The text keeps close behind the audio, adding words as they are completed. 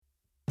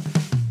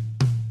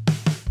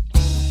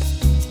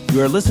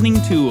You are listening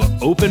to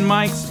Open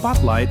Mic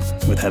Spotlight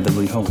with Heather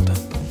Lee Holt.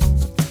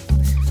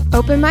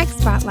 Open Mic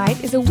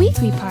Spotlight is a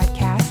weekly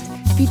podcast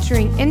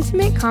featuring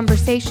intimate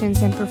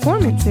conversations and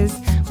performances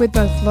with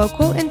both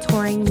local and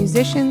touring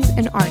musicians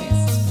and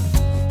artists.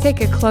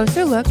 Take a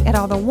closer look at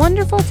all the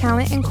wonderful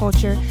talent and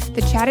culture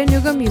the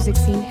Chattanooga music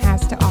scene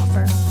has to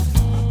offer.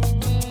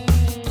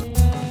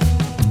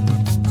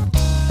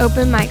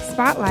 Open Mic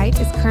Spotlight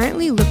is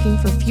currently looking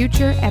for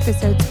future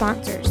episode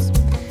sponsors.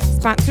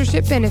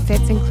 Sponsorship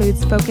benefits include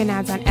spoken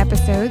ads on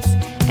episodes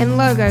and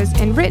logos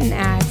and written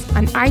ads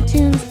on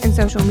iTunes and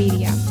social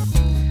media.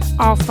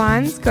 All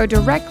funds go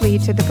directly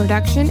to the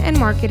production and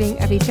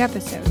marketing of each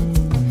episode.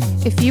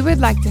 If you would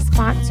like to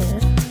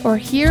sponsor or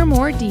hear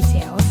more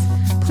details,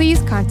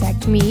 please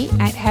contact me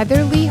at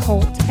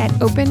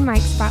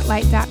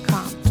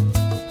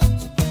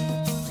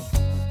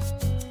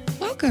heatherleeholt@openmicspotlight.com.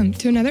 Welcome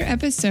to another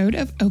episode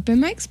of Open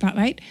Mic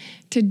Spotlight.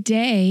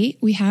 Today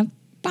we have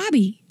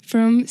Bobby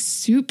from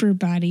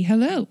Superbody.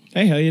 Hello.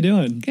 Hey, how you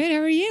doing? Good, how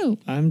are you?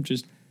 I'm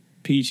just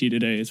peachy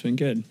today. It's been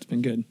good.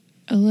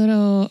 A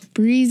little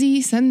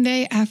breezy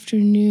Sunday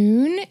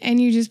afternoon, and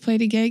you just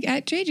played a gig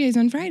at JJ's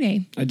on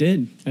Friday. I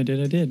did.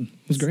 It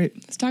was great.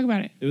 Let's talk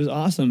about it. It was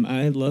awesome.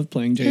 I love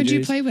playing JJ's. Who'd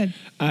you play with?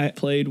 I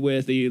played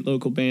with the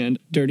local band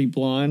Dirty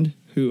Blonde,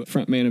 who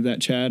frontman of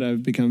that Chad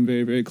I've become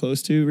very, very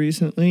close to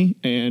recently,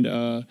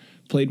 and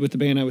played with the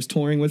band I was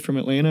touring with from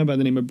Atlanta by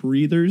the name of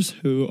Breathers,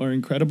 who are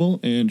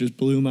incredible and just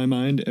blew my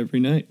mind every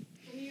night.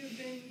 And you've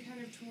been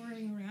kind of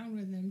touring around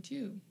with them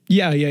too.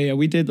 Yeah.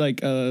 We did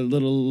like a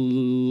little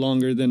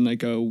longer than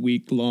like a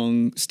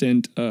week-long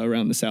stint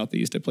around the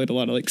Southeast. I played a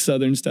lot of like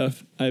Southern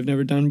stuff I've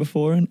never done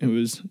before, and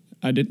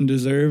I didn't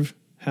deserve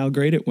how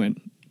great it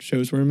went.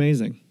 Shows were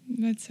amazing.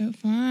 That's so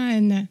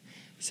fun.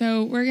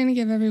 So we're going to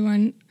give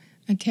everyone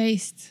a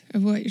taste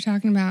of what you're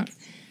talking about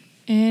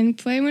and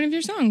play one of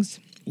your songs.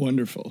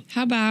 Wonderful.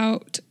 How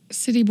about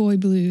City Boy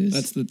Blues?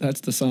 That's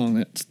the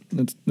song.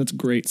 That's a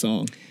great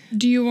song.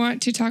 Do you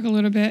want to talk a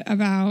little bit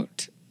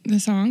about the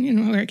song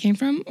and where it came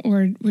from,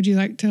 or would you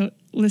like to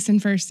listen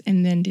first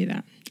and then do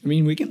that? I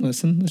mean, we can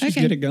listen. Let's just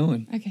get it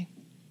going. Okay.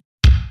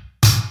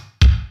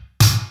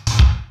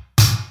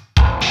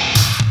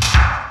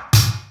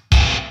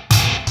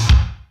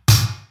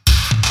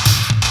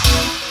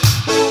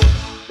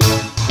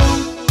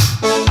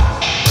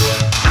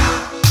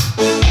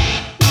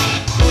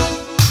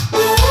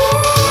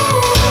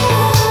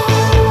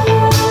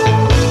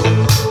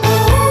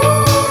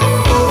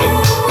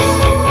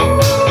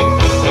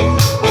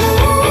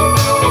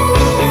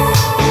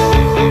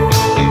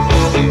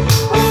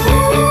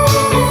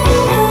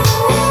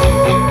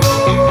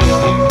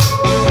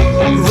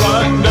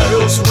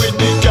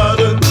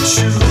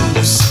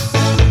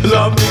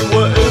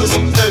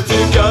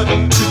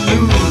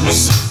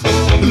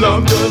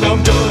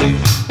 I'm done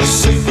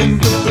singing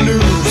the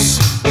blues.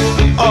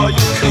 Are you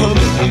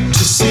coming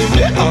to see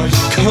me? Are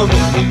you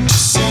coming to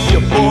see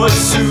your boy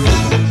soon?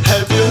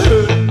 Have you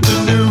heard the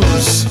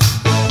news?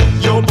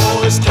 Your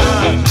boy's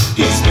tired,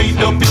 he's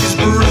beating up his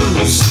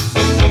bruise.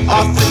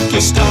 I think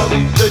it's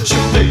time that you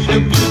paid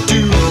him your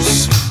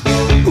dues.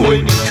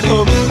 When you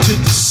come to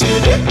the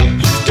city,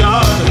 you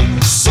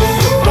gotta see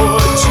your boy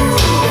too.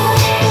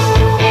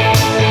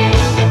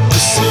 The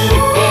city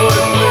boy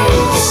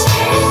blues.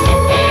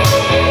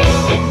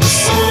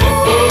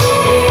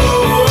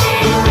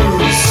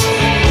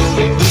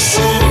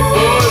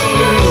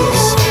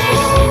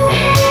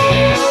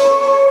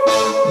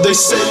 They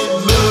say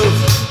love,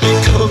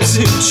 it comes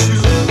in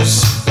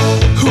twos.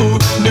 Who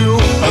knew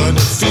I'm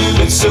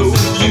feeling so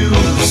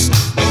used?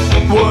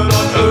 What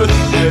on earth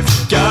have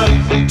you got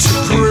to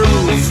prove?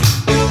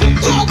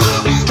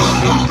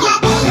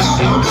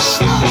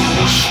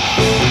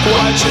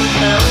 Why'd you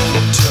have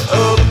to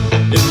up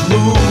and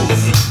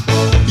move?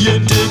 You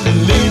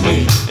didn't leave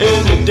me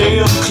any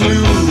damn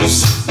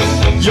clues.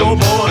 Your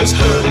boy's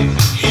hurt,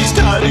 he's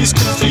tired, he's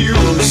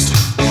confused.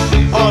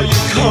 Are you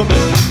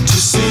coming to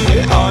see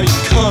me? Are you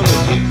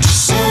coming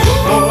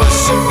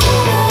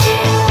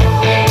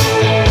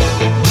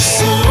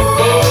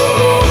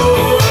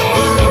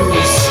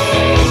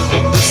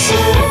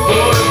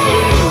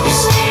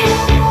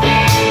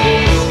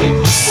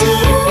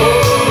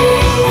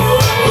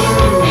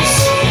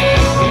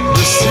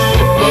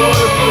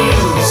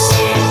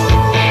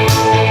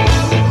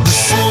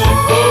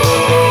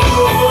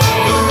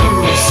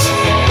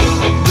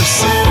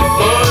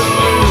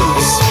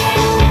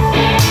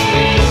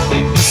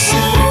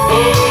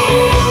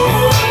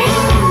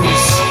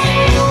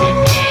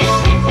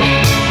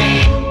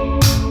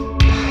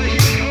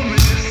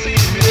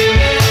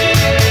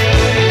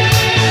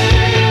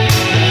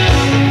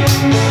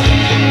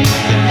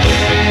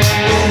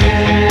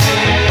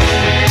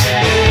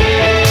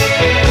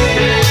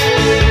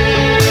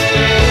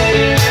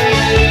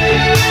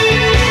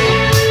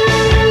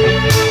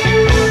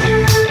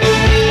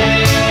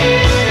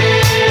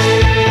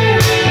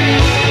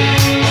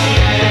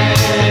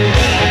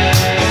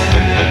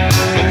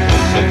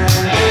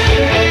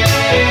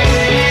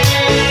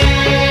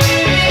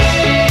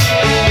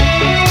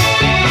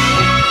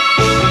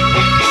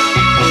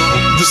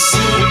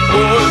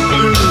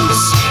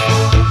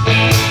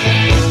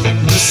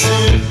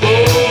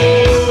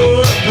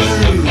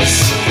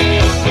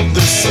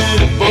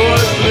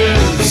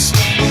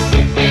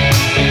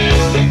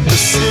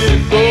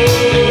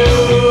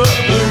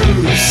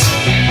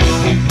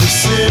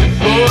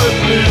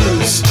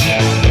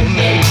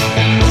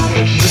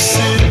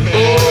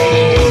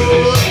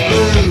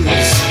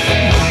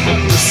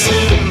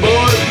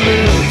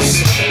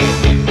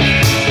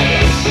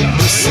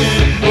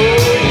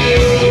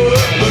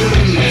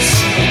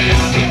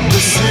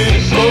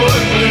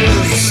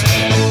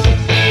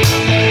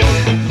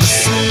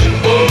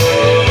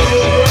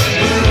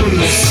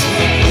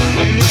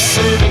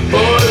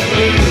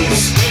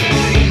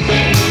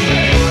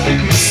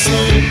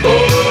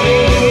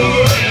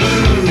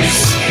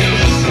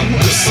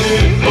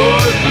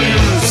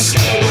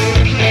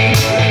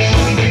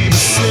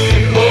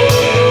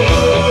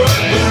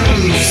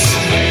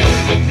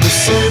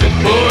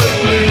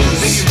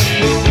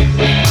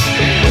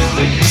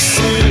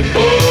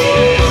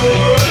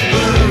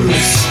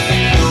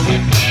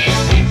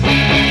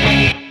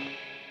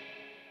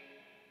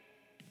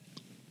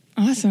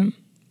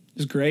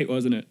was great,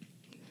 wasn't it?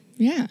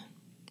 Yeah.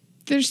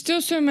 There's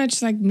still so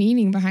much like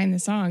meaning behind the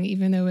song,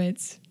 even though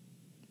it's,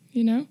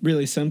 you know?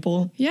 Really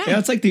simple. Yeah.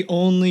 It's like the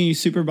only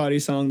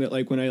Superbody song that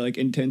like when I like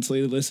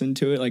intensely listen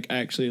to it, like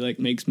actually like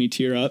makes me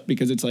tear up,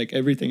 because it's like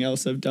everything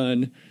else I've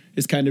done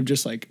is kind of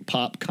just like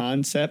pop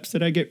concepts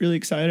that I get really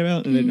excited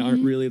about, and then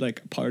aren't really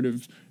like a part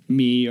of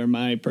me or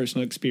my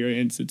personal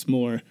experience. It's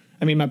more,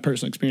 I mean, my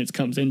personal experience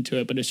comes into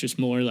it, but it's just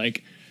more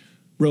like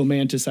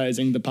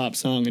romanticizing the pop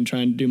song and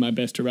trying to do my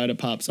best to write a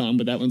pop song.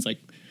 But that one's like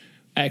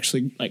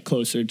actually like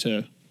closer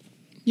to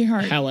Your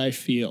heart. how I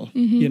feel,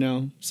 you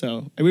know?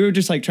 So we were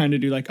just like trying to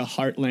do like a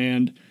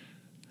Heartland,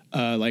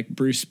 like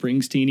Bruce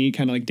Springsteen-y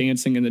kind of like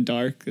Dancing in the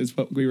Dark is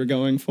what we were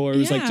going for. It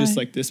was like Yeah. just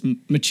like this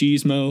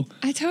machismo.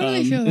 I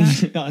totally feel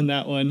that. On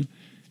that one.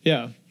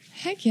 Yeah.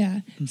 Heck yeah.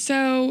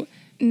 So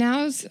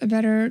now's a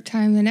better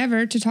time than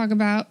ever to talk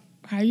about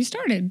how you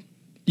started.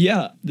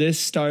 Yeah, this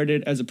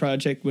started as a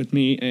project with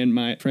me and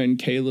my friend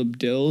Caleb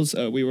Dills.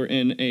 We were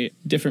in a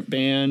different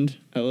band,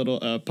 a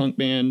little punk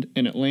band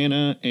in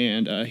Atlanta,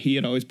 and he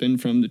had always been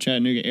from the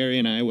Chattanooga area,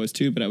 and I was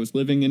too, but I was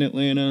living in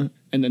Atlanta.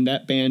 And then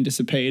that band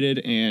dissipated,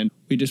 and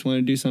we just wanted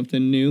to do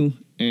something new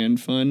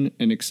and fun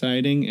and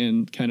exciting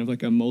and kind of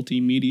like a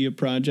multimedia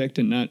project,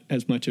 and not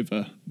as much of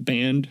a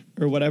band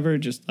or whatever,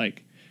 just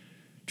like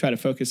try to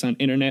focus on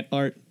internet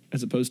art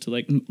as opposed to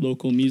like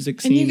local music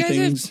scene And you guys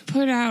things. have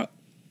put out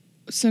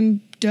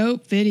some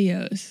dope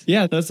videos.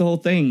 Yeah, that's the whole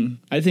thing.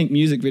 I think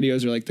music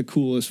videos are like the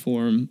coolest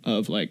form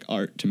of like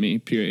art to me,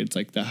 period. It's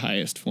like the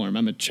highest form.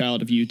 I'm a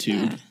child of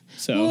YouTube. Yeah.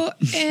 So Well,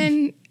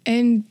 and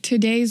in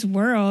today's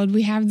world,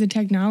 we have the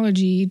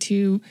technology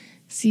to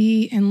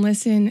see and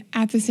listen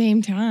at the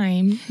same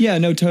time. yeah,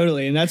 no,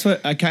 totally. And that's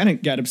what I kind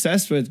of got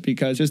obsessed with,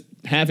 because just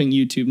having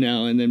YouTube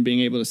now and then being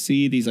able to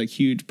see these like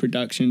huge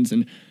productions.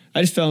 And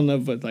I just fell in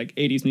love with like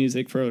 80s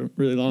music for a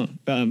really long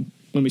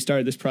when we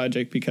started this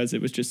project, because it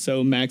was just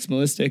so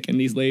maximalistic, and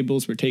these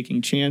labels were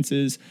taking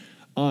chances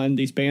on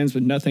these bands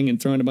with nothing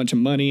and throwing a bunch of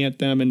money at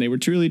them, and they were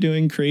truly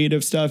doing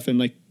creative stuff. And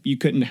like you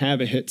couldn't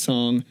have a hit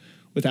song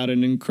without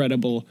an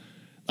incredible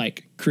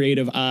like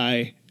creative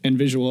eye and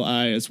visual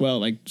eye as well.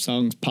 Like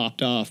songs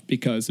popped off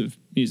because of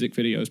music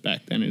videos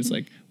back then. It's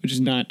like, which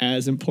is not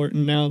as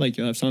important now. Like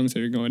you'll have songs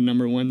that are going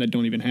 #1 that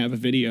don't even have a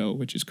video,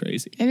 which is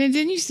crazy. And it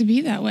didn't used to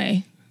be that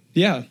way.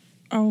 Yeah.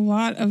 A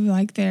lot of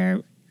like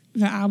the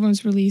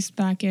albums released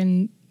back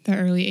in the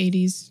early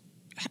 80s,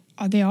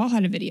 they all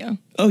had a video.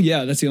 Oh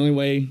yeah, that's the only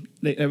way.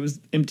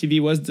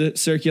 MTV was the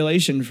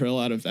circulation for a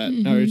lot of that,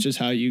 or it's just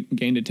how you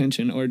gained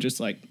attention, or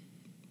just like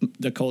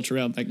the culture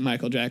around like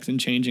Michael Jackson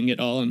changing it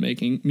all and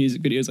making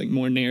music videos like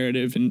more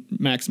narrative and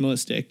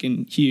maximalistic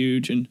and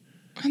huge. And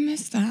I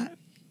miss that.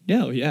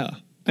 yeah.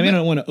 I mean, I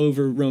don't want to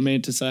over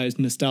romanticize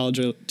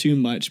nostalgia too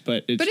much,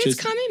 but it's But it's just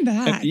coming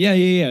back. Yeah.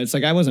 It's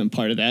like I wasn't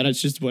part of that.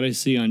 It's just what I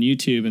see on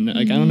YouTube, and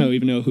like I don't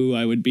even know who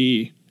I would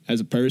be as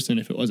a person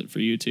if it wasn't for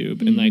YouTube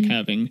and like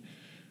having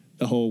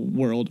the whole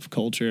world of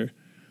culture,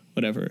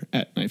 whatever,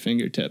 at my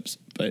fingertips.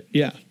 But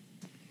yeah.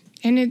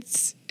 And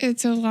it's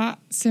a lot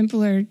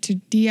simpler to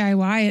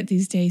DIY it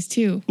these days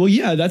too. Well,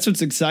 yeah, that's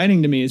what's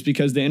exciting to me, is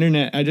because the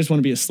internet, I just want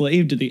to be a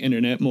slave to the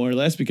internet more or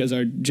less, because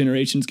our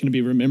generation's going to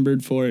be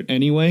remembered for it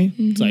anyway.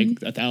 It's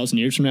like 1,000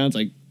 years from now, it's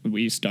like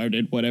we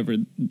started whatever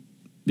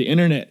the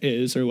internet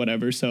is or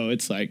whatever. So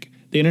it's like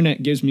the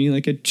internet gives me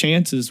like a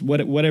chance, is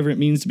whatever it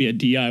means to be a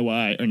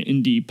DIY or an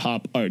indie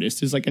pop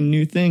artist is like a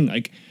new thing.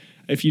 Like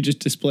if you just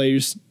display your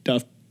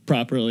stuff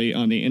properly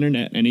on the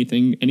internet, I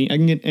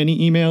can get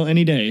any email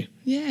any day.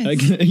 Yes.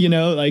 Like, you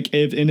know, like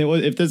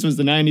if this was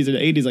the 90s or the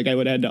 80s, like I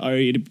would have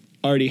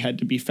already had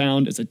to be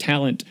found as a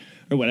talent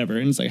or whatever.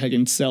 And it's like I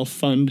can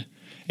self-fund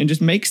and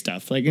just make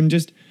stuff. Like, I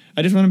just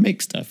want to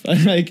make stuff.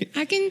 Like,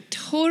 I can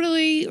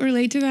totally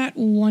relate to that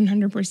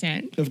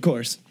 100%. of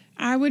course.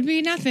 I would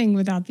be nothing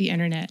without the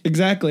internet.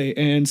 Exactly.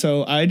 And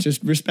so I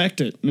just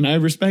respect it. And I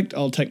respect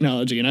all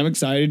technology. And I'm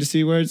excited to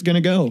see where it's going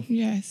to go.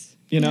 Yes.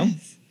 You know?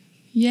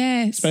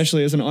 Yes.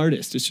 Especially as an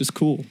artist. It's just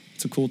cool.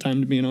 It's a cool time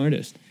to be an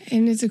artist.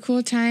 And it's a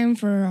cool time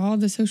for all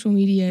the social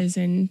medias,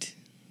 and,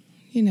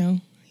 you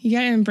know, you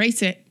got to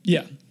embrace it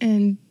Yeah.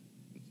 and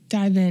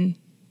dive in,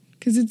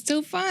 because it's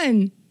so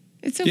fun.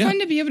 It's so fun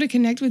to be able to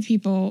connect with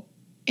people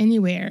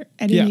anywhere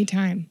at any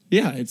time.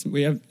 Yeah.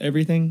 We have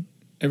everything.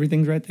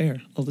 Everything's right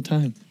there all the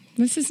time.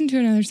 Let's listen to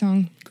another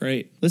song.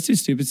 Great. Let's do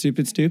Stupid,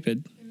 Stupid,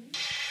 Stupid.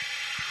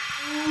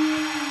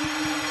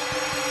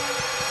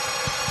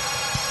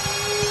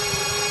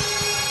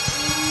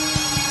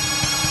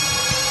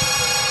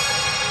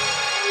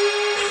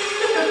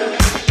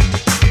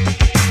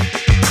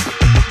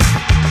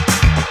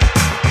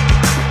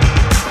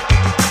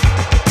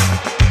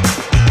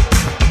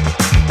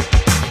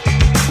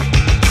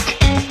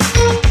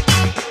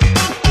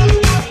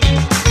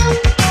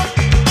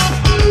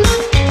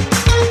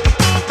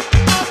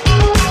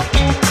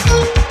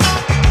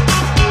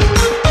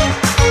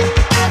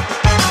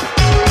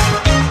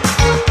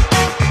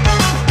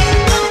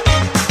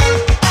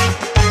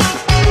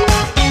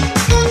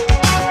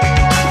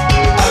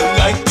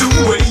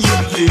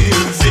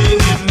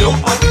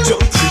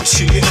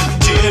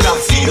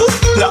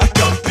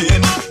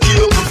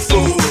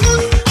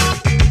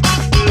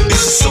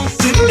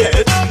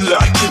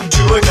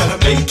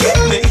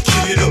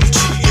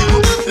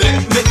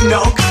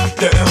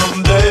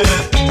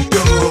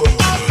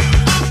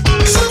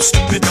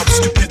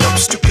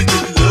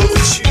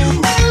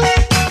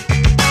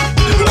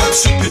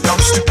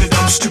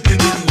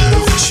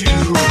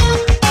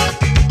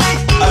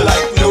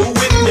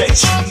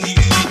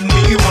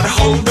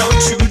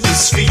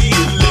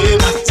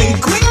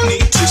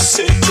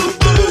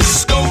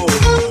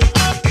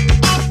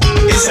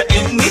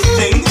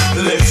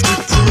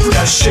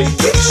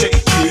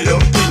 shake it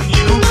up in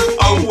you.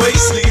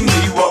 Always leave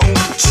me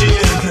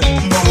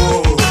wanting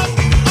more.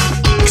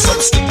 'Cause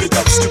I'm stupid,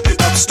 I'm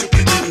stupid, I'm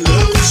stupid in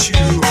love with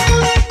you.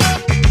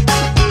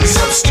 'Cause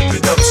I'm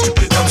stupid, I'm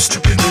stupid, I'm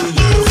stupid in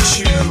love with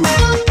you.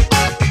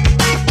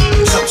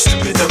 'Cause I'm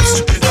stupid, I'm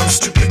stupid, I'm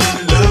stupid in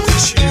love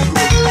with you.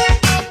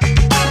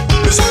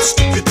 'Cause I'm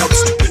stupid, I'm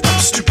stupid, I'm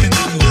stupid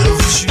in love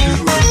with you.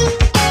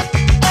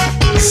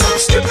 'Cause I'm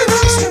stupid,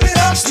 I'm stupid,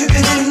 I'm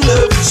stupid in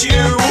love with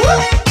you.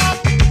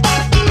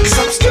 'Cause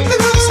I'm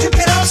stupid, I'm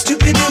stupid, I'm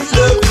stupid in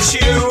love with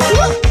you.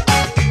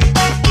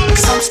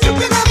 'Cause I'm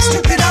stupid, I'm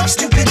stupid, I'm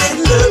stupid in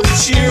love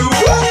with you.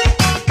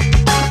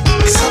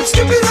 'Cause I'm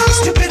stupid, I'm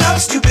stupid, I'm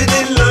stupid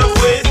in love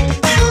with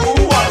you.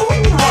 Whoa,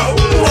 whoa,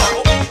 whoa.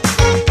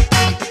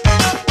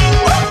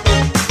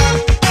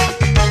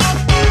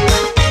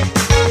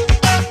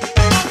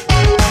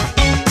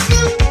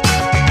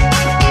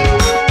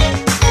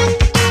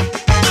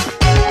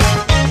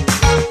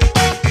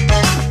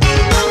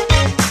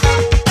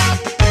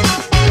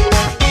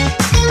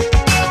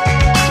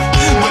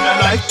 When I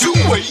like the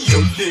way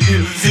you're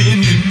living,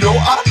 you know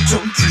I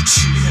don't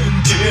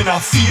pretend, and I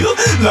feel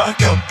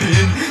like I've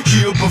been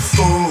here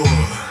before.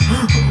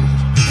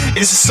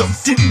 Is it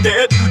something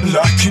that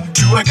I can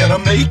do? I gotta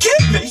make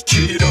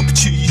it up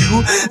to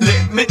you.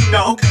 Let me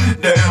knock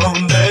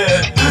down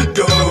that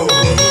door.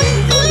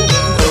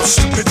 I'm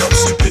stupid, I'm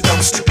stupid,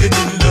 I'm stupid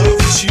in love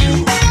with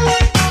you.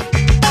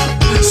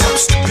 So I'm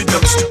stupid,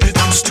 I'm stupid,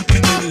 I'm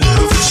stupid in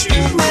love with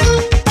you.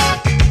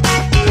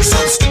 So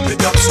I'm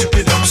stupid, I'm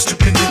stupid, I'm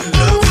stupid in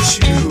love with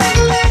you.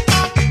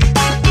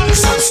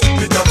 So I'm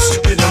stupid, I'm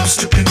stupid, I'm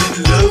stupid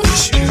in love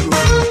with you.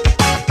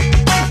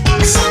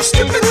 So I'm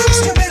stupid, I'm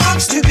stupid, I'm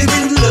stupid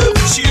in love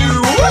with you.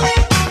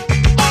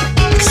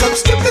 So I'm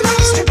stupid,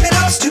 I'm stupid,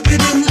 I'm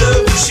stupid in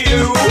love with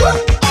you.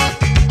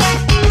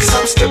 So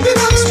I'm stupid,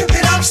 I'm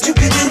stupid, I'm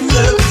stupid in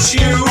love with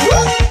you.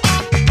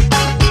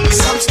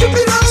 So I'm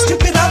stupid, I'm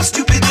stupid, I'm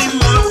stupid in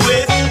love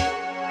with.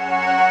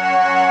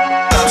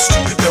 I'm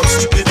stupid, I'm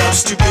stupid, I'm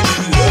stupid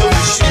in love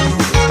with you.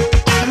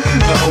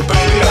 Oh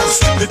baby, I'm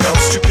stupid, I'm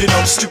stupid,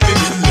 I'm stupid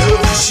in love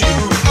with you.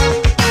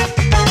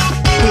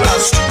 I'm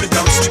stupid,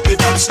 I'm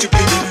stupid, I'm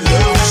stupid in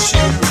love with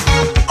you.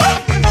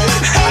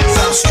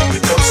 I'm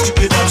stupid, I'm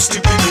stupid, I'm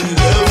stupid in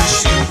love with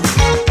you.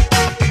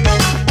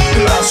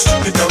 I'm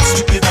stupid, I'm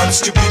stupid, I'm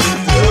stupid in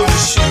love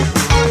with you.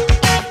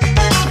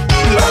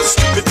 I'm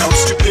stupid, I'm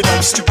stupid,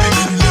 I'm stupid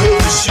in love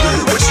with you.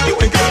 What you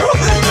doing, girl?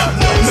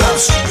 I'm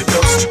stupid,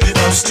 I'm stupid,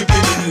 I'm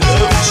stupid in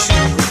love with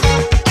you.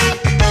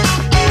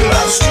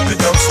 I'm stupid,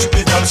 I'm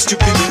stupid, I'm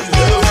stupid in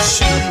love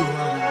with you.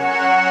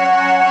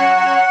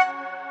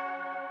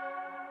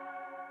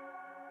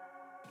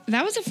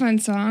 That was a fun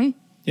song.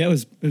 Yeah,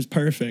 it was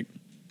perfect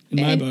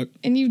in my book.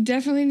 And you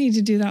definitely need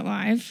to do that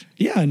live.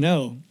 Yeah,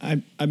 no,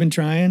 I've been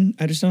trying.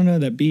 I just don't know,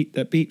 that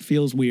beat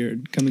feels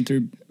weird coming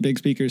through big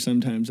speakers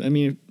sometimes. I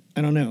mean,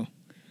 I don't know.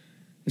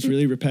 It's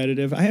really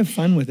repetitive. I have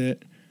fun with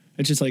it.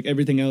 It's just like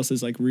everything else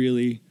is like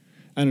really,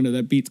 I don't know,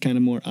 that beat's kind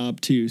of more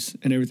obtuse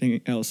and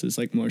everything else is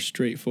like more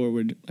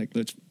straightforward, like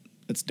let's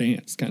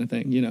dance kind of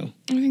thing, you know.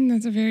 I think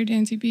that's a very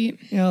dancey beat.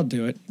 Yeah, I'll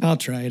do it. I'll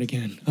try it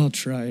again.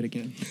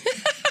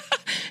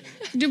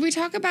 Did we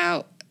talk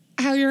about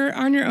how you're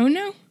on your own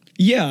now?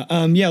 Yeah,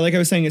 like I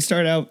was saying, it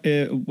started out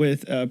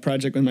with a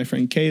project with my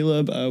friend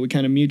Caleb. We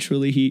kind of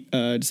mutually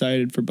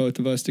decided for both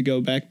of us to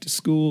go back to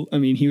school. I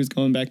mean, he was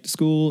going back to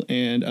school,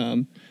 and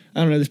I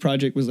don't know, this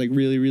project was like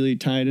really, really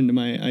tied into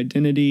my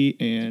identity,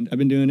 and I've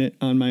been doing it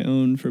on my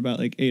own for about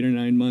like 8 or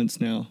 9 months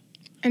now.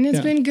 And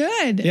it's been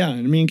good. Yeah,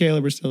 and me and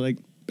Caleb are still like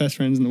best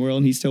friends in the world,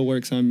 and he still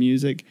works on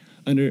music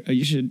under,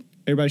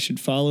 everybody should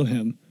follow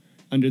him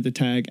under the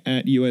tag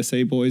at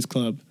USA Boys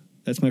Club.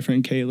 That's my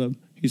friend Caleb.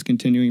 He's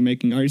continuing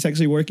making art. He's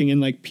actually working in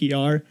like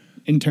PR,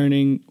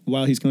 interning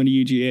while he's going to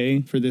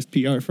UGA for this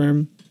PR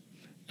firm.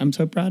 I'm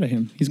so proud of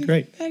him. He's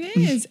great. That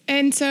is.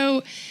 And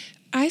so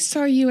I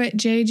saw you at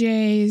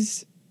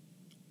JJ's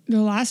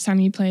the last time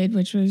you played,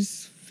 which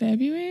was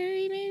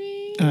February,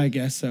 maybe? I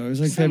guess so. It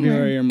was like Somewhere.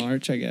 February or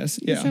March, I guess.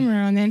 Yeah. Somewhere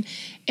around then.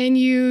 And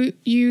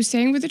you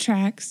sang with the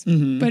tracks,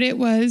 but it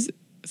was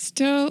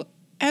still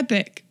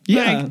epic.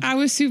 Yeah. Like, I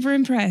was super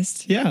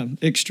impressed. Yeah,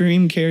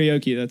 extreme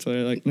karaoke. That's what I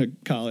like to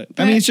call it.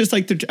 I mean, it's just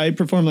like I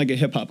perform like a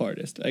hip hop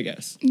artist, I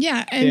guess.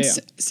 Yeah, and Yeah.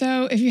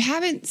 So if you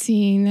haven't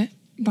seen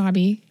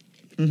Bobby,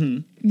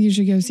 you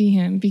should go see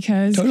him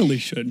because Totally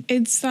should.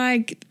 it's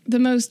like the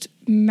most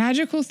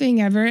magical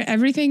thing ever.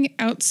 Everything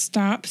else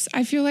stops,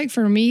 I feel like,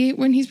 for me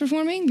when he's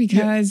performing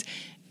because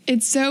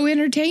it's so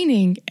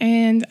entertaining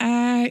and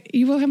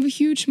you will have a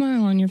huge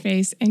smile on your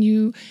face, and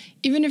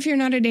even if you're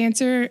not a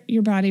dancer,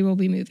 your body will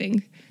be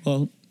moving.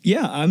 Well,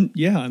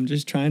 I'm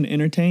just trying to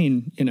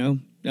entertain, you know.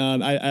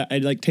 I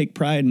like take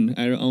pride in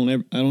I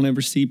don't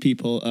ever see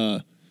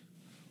people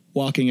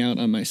walking out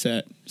on my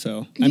set.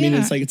 So I mean,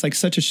 it's like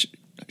such a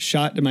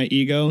shot to my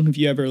ego. If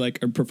you ever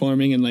like are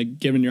performing and like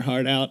giving your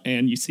heart out,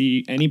 and you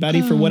see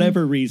anybody for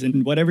whatever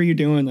reason, whatever you're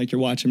doing, like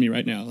you're watching me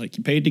right now, like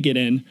you paid to get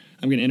in,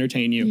 I'm going to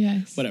entertain you.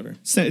 Yes. Whatever.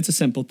 So it's a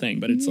simple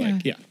thing, but it's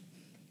like, yeah.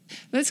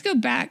 Let's go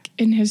back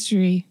in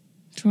history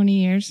 20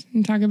 years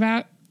and talk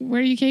about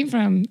where you came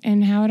from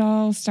and how it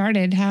all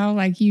started, how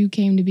like you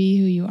came to be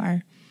who you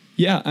are.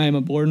 Yeah, I am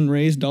a born and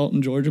raised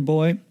Dalton, Georgia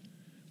boy,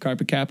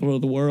 carpet capital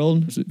of the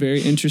world. It's a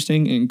very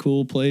interesting and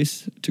cool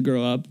place to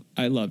grow up.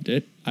 I loved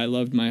it. I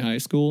loved my high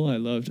school. I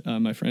loved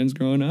my friends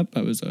growing up.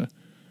 I was a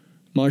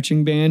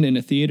marching band and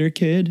a theater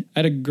kid. I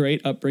had a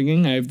great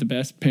upbringing. I have the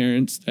best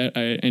parents that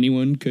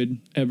anyone could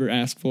ever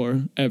ask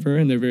for, ever.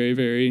 And they're very,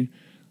 very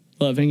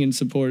loving and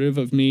supportive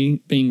of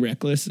me being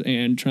reckless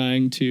and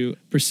trying to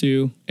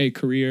pursue a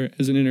career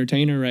as an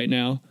entertainer right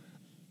now.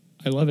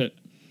 I love it.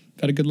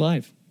 I've had a good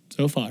life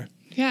so far.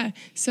 Yeah.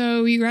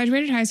 So you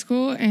graduated high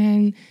school,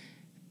 and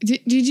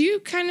did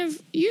you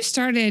you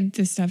started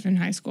this stuff in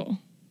high school?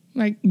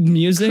 Like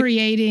music?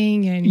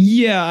 Creating and...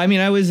 Yeah, I mean,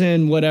 I was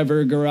in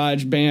whatever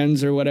garage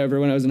bands or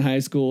whatever when I was in high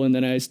school, and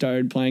then I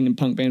started playing in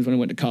punk bands when I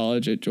went to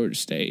college at Georgia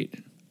State.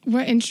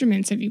 What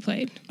instruments have you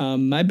played?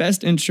 My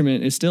best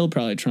instrument is still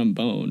probably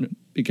trombone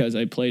because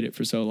I played it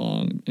for so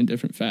long in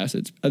different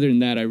facets. Other than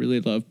that, I really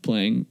love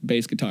playing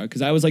bass guitar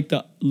because I was like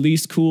the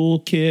least cool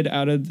kid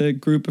out of the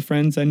group of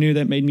friends I knew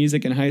that made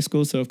music in high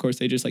school. So, of course,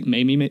 they just like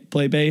made me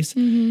play bass.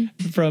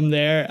 Mm-hmm. From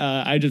there,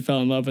 I just fell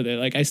in love with it.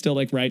 Like I still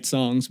like write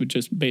songs with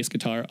just bass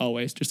guitar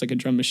always, just like a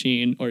drum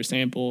machine or a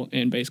sample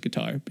and bass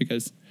guitar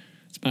because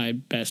it's my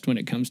best when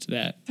it comes to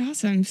that.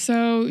 Awesome.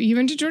 So you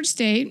went to Georgia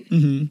State.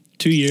 Mm-hmm.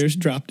 2 years,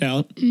 dropped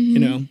out, you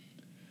know.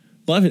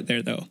 Love it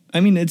there, though.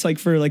 I mean, it's like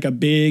for like a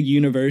big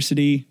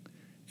university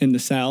in the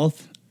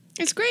South.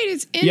 It's great.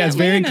 It's in it's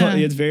Atlanta.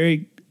 it's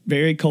very,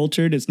 very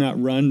cultured. It's not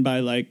run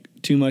by like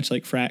too much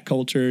like frat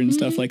culture and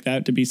stuff like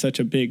that to be such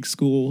a big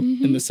school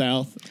in the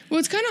South. Well,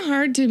 it's kind of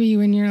hard to be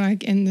when you're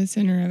like in the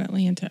center of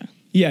Atlanta.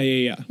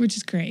 Yeah. Which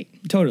is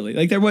great. Totally.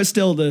 Like there was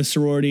still the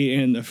sorority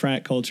and the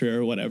frat culture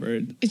or whatever.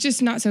 It's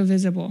just not so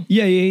visible.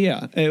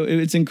 Yeah.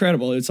 It's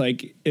incredible. It's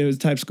like, it was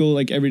type school,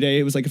 like every day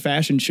it was like a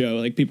fashion show,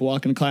 like people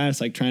walking to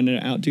class, like trying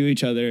to outdo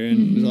each other.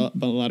 And it was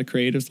a lot of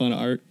creatives, a lot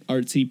of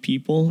artsy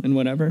people and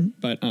whatever.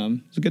 But it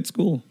was a good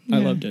school. Yeah. I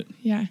loved it.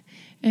 Yeah.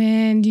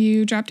 And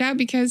you dropped out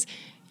because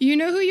you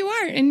know who you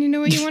are and you know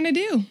what you want to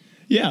do.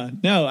 Yeah.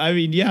 No, I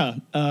mean, yeah.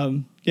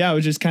 I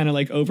was just kind of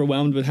like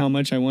overwhelmed with how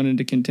much I wanted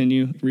to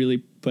continue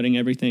really putting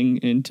everything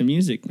into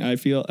music. I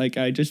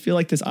just feel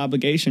like this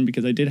obligation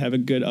because I did have a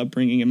good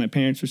upbringing and my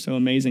parents were so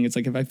amazing. It's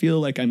like if I feel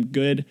like I'm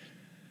good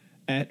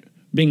at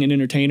being an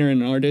entertainer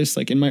and an artist,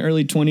 like in my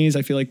early 20s,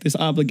 I feel like this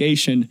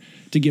obligation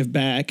to give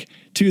back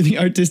to the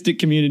artistic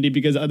community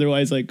because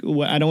otherwise, like,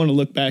 I don't want to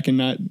look back and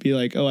not be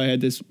like, oh, I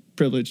had this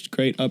privileged,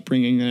 great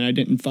upbringing and I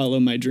didn't follow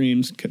my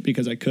dreams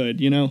because I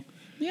could, you know?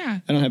 Yeah.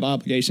 I don't have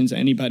obligations to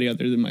anybody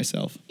other than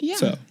myself. Yeah,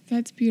 so.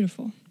 That's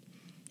beautiful.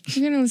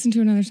 We're going to listen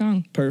to another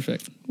song.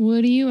 Perfect.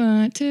 What do you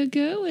want to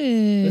go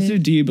with? Let's do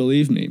Do You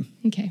Believe Me?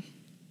 Okay.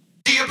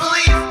 Do you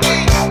believe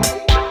me? Do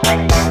you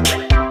believe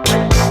me? Do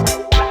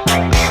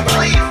you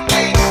believe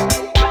me?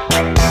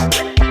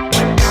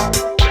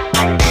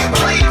 Do you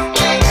believe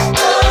me?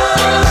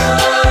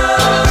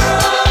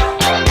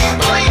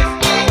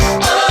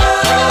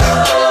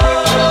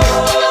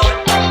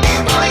 Do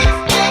you believe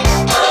me?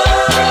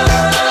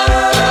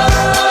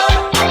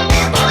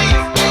 Do you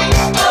believe me?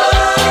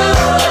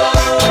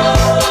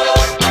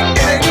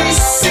 And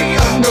easy,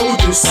 I know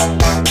this.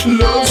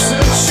 Love's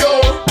a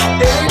show.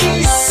 And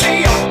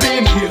easy, I've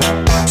been here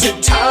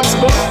 10 times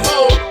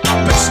before.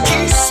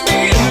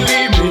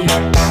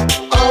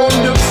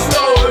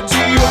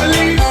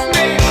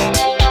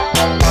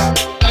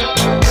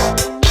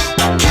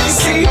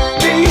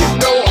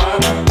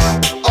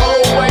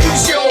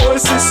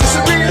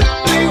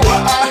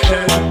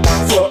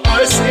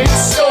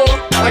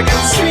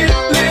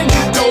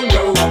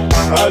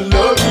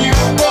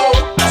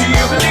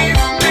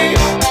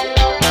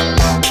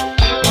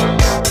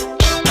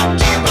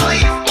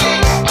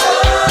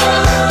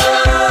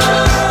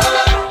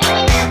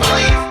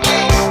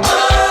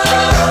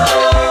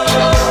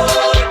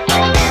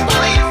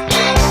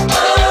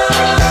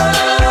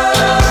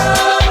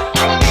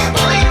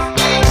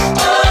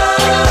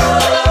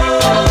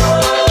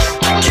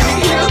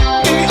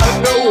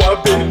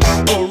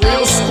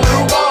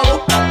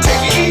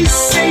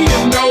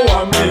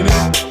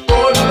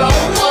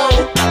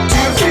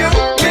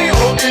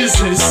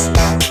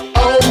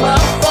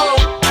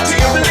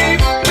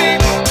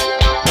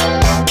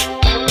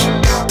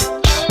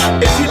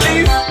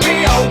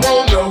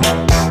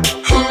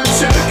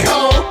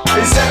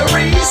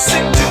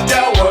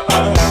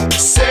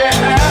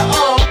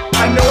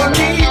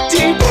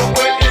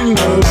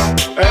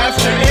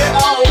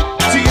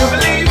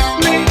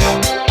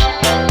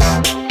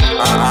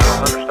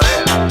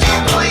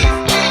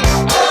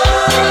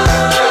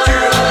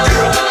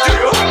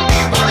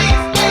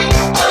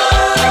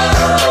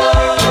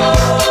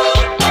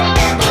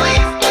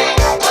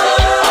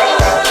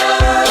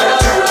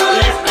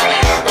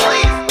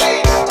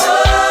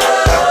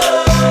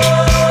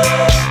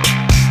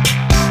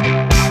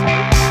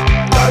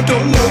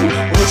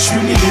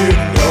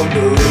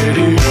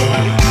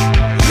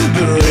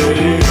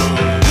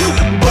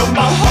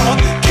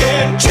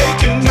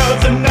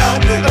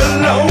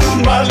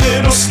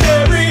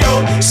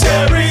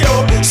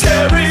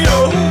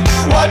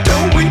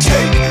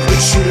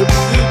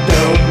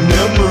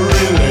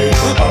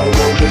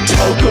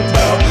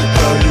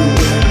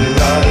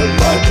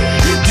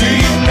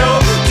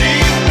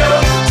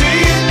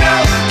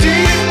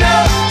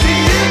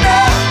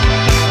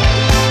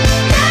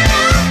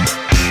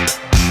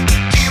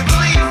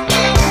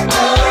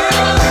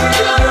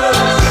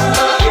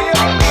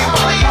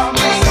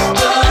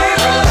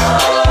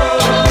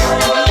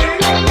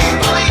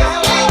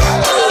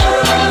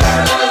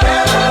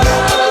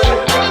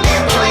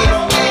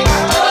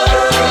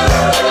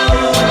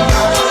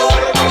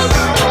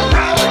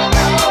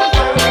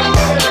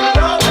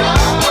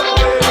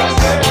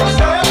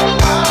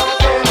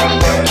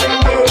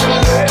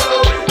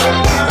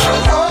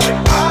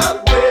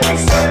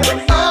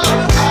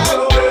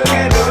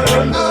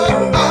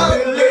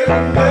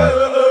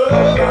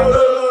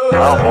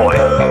 cowboy.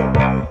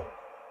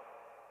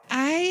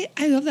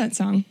 I love that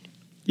song.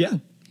 Yeah,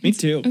 me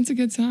too. It's a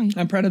good song.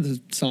 I'm proud of the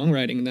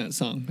songwriting in that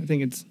song. I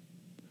think it's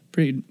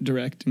pretty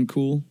direct and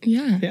cool.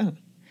 Yeah. Yeah.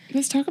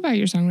 Let's talk about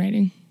your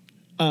songwriting.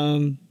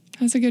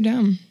 How's it go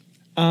down?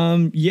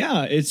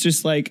 Yeah, it's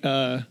just like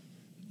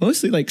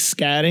mostly like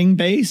scatting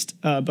based,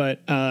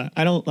 but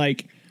I don't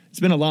like. It's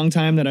been a long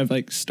time that I've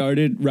like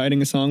started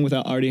writing a song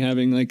without already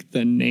having like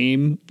the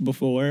name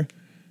before.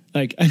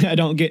 Like I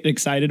don't get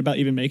excited about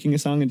even making a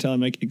song until I'm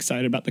like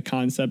excited about the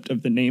concept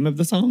of the name of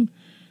the song.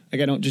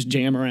 Like I don't just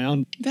jam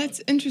around.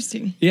 That's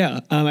interesting. Yeah,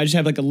 I just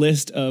have like a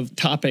list of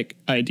topic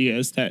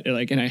ideas that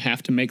like, and I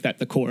have to make that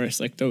the chorus.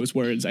 Like those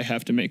words, I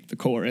have to make the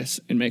chorus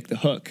and make the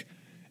hook.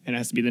 And it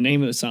has to be the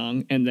name of the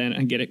song. And then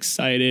I get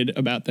excited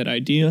about that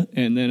idea.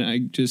 And then I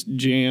just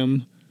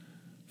jam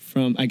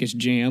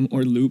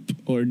or loop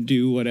or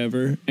do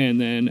whatever.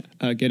 And then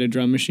get a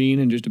drum machine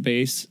and just a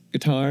bass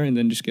guitar. And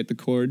then just get the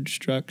chord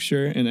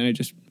structure. And then I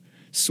just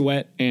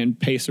sweat and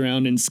pace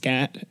around and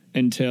scat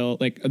until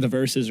like the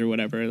verses or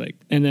whatever. Like,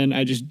 and then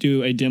I just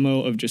do a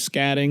demo of just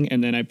scatting.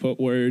 And then I put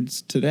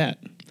words to that.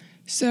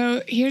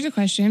 So here's a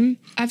question.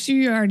 After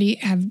you already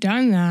have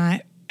done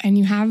that, and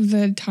you have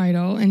the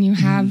title, and you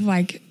have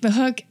like the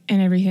hook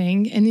and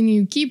everything, and then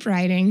you keep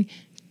writing,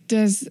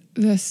 does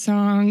the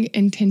song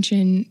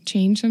intention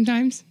change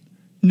sometimes?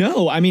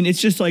 No, I mean, it's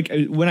just like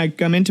when I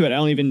come into it, I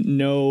don't even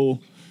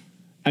know.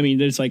 I mean,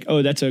 there's like,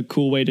 oh, that's a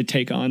cool way to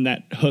take on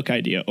that hook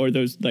idea or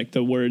those like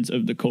the words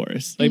of the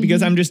chorus. Like,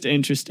 because I'm just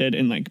interested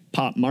in like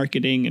pop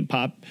marketing and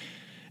pop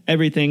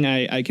everything.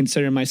 I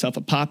consider myself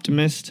a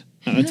poptimist.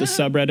 It's a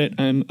subreddit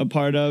I'm a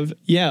part of.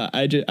 Yeah,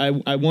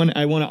 I want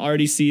to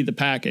already see the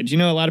package. You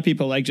know, a lot of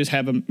people like just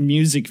have a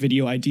music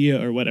video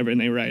idea or whatever,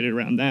 and they write it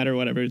around that or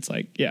whatever. It's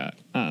like,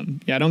 I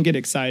don't get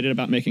excited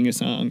about making a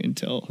song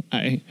until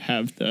I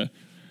have the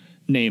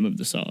name of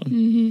the song,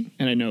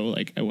 and I know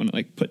like I want to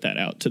like put that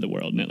out to the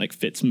world, and it like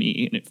fits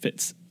me and it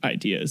fits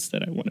ideas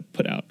that I want to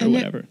put out or and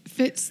whatever. It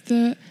fits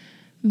the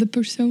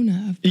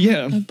persona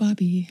of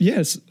Bobby.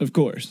 Yes, of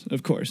course.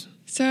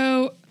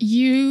 So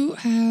you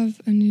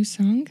have a new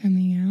song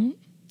coming out.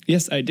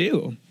 Yes, I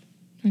do.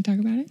 Want to talk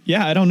about it?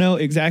 Yeah, I don't know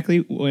exactly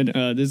when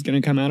this is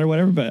going to come out or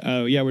whatever, but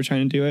yeah, we're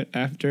trying to do it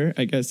after,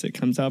 I guess, it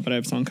comes out. But I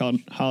have a song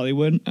called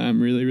Hollywood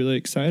I'm really, really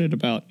excited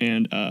about.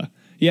 And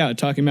yeah,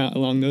 talking about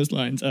along those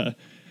lines,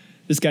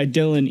 this guy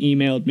Dylan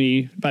emailed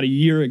me about a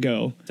year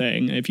ago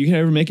saying, if you can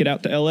ever make it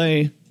out to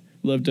LA,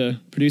 love to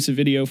produce a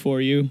video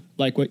for you,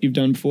 like what you've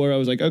done before. I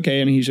was like,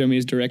 okay. And he showed me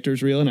his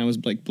director's reel, and I was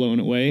like blown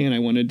away. And I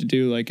wanted to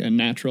do like a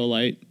natural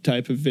light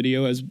type of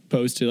video as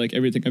opposed to like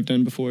everything I've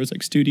done before is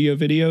like studio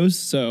videos.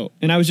 So,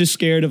 and I was just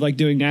scared of like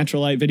doing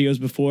natural light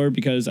videos before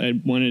because I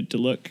wanted to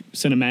look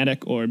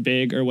cinematic or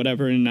big or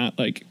whatever and not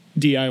like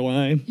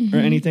DIY or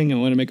anything. I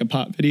want to make a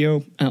pop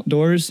video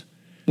outdoors.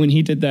 When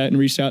he did that and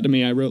reached out to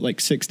me, I wrote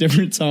like 6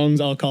 different songs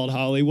all called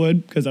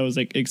Hollywood because I was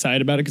like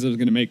excited about it because I was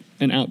going to make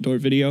an outdoor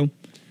video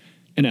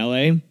in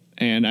LA,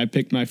 and I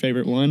picked my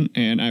favorite one,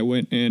 and I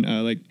went and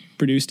like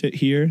produced it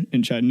here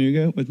in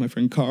Chattanooga with my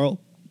friend Carl,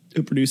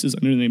 who produces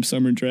under the name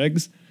Summer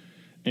Dregs,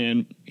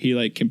 and he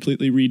like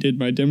completely redid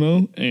my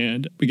demo,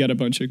 and we got a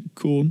bunch of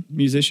cool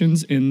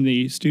musicians in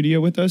the studio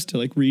with us to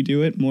like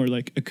redo it more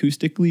like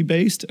acoustically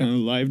based,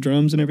 live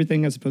drums and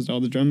everything as opposed to all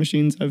the drum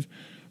machines I've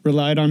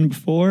relied on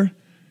before,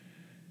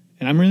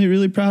 and I'm really,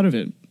 really proud of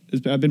it.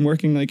 I've been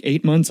working like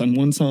 8 months on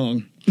one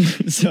song.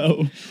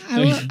 So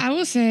I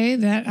will say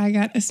that I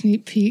got a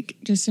sneak peek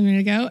just a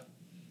minute ago,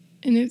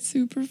 and it's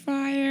super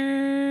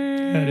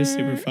fire. That is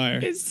super fire.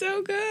 It's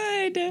so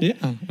good.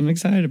 Yeah, I'm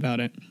excited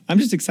about it. I'm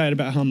just excited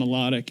about how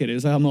melodic it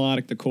is, how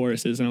melodic the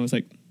chorus is, and I was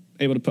like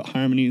able to put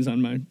harmonies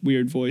on my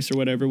weird voice or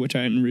whatever, which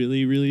I hadn't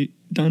really, really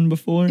done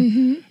before,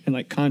 and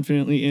like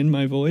confidently in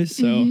my voice.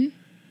 So.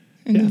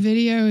 And the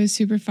video is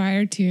super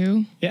fire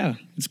too. Yeah,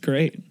 it's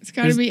great. It's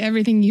got to be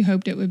everything you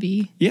hoped it would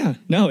be. Yeah,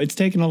 no, it's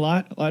taken a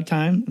lot of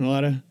time and a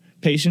lot of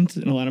patience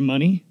and a lot of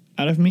money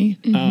out of me.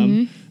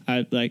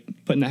 I like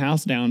putting the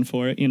house down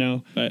for it, you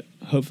know, but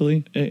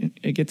hopefully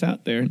it gets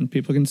out there and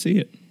people can see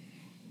it.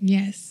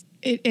 Yes,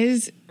 it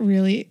is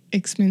really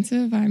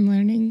expensive. I'm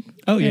learning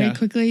very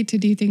quickly to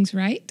do things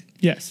right.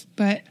 Yes.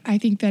 But I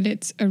think that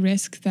it's a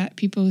risk that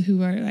people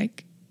who are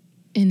like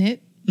in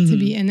it to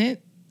be in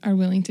it are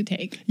willing to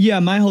take. Yeah,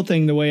 my whole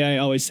thing, the way I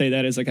always say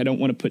that is like I don't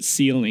want to put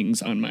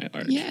ceilings on my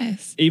art.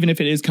 Yes. Even if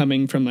it is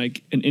coming from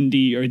like an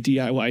indie or a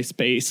DIY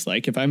space,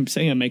 like if I'm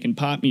saying I'm making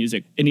pop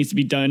music, it needs to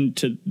be done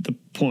to the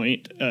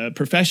point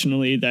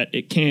professionally that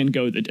it can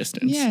go the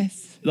distance.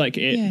 Yes. Like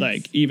it,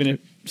 like even if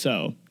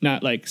so,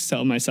 not like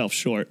sell myself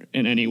short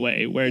in any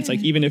way where it's like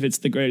even if it's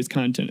the greatest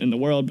content in the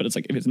world, but it's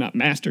like if it's not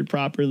mastered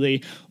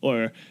properly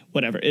or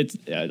whatever, it's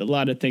a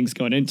lot of things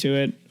going into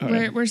it.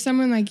 Where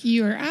someone like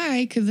you or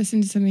I could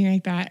listen to something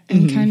like that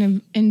and kind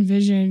of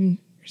envision.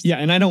 Yeah,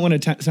 and I don't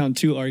want to sound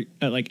too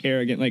like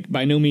arrogant. Like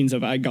by no means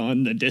have I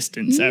gone the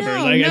distance ever.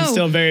 Like I'm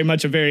still very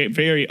much a very,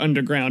 very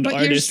underground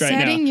artist right now. But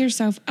you're setting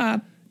yourself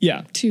up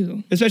Yeah.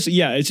 too. Especially,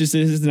 it's just,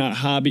 this is not a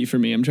hobby for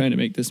me. I'm trying to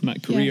make this my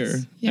career,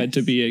 Yes.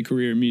 to be a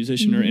career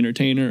musician or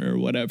entertainer or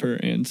whatever.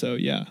 And so,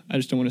 I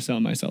just don't want to sell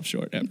myself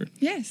short ever.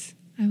 Yes,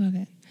 I love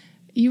it.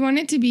 You want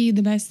it to be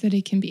the best that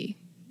it can be.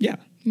 Yeah.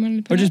 You want it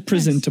to put Or just out best.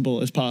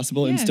 presentable as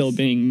possible and still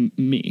being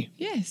me.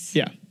 Yes.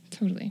 Yeah.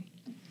 Totally.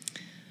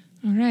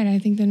 All right, I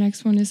think the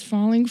next one is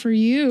Falling for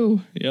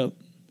You. Yep.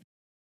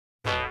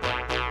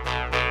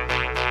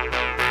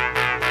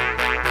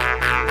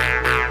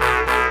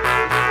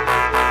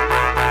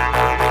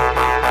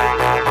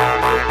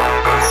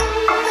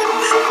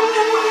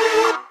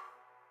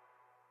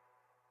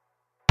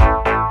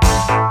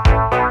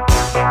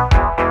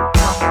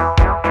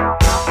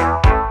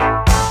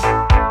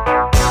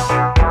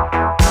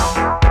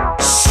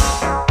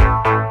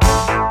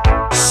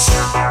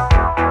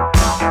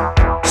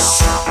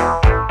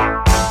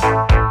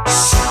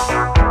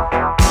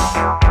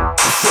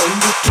 From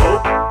the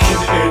top,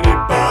 can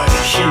anybody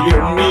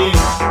hear me?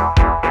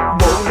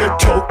 Wanna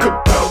talk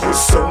about with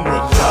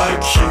someone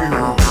like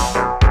you,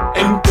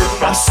 and then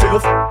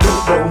myself,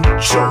 don't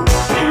want your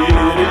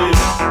pity.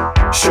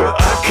 Sure,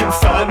 I can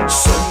find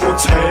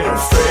someone's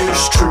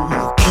half-ass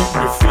truth, keep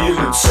me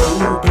feeling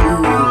so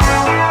blue.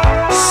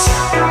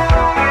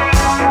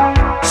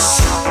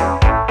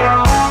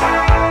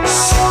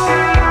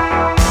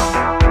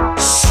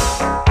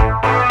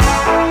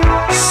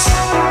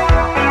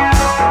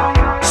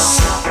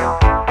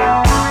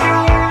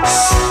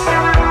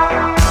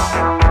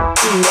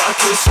 I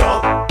can't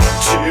stop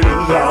till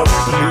I'm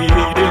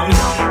bleeding,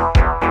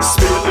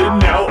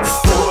 spilling out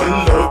for a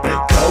love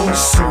that comes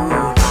soon.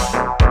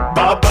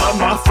 Bye-bye,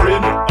 my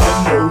friend, I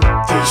know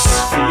this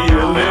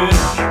feeling.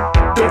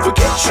 Don't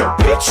forget your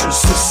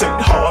pictures, this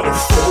ain't harder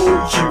for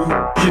you.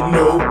 You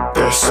know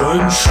that's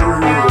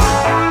untrue.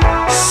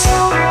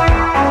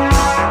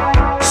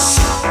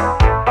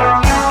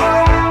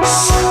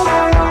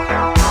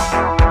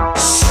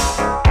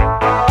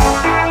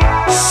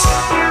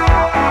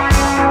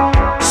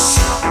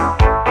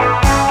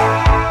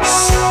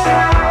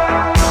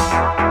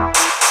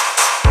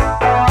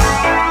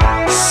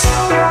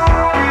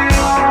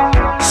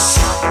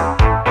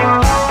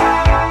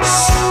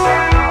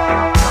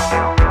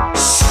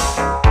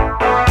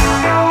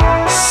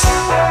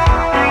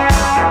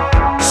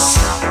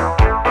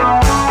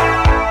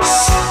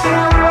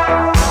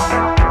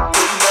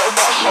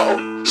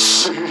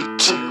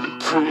 Sitting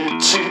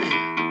pretty,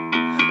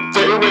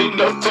 there ain't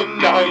nothing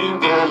I ain't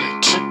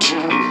willing to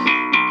do.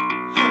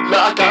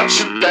 I got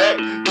your back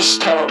this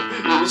time,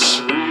 it's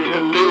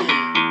really.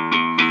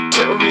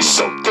 Tell me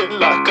something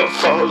like I'm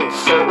falling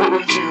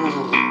for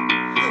you.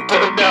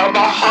 But now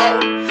my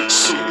heart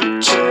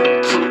sitting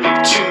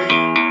pretty,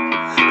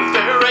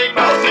 there ain't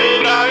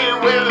nothing I ain't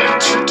willing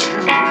to do.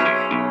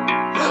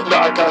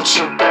 I got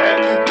your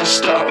back this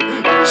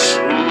time, it's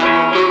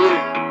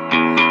really.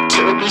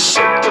 Tell me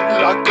something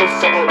like I'm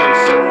falling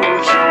for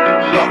you,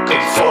 like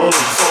I'm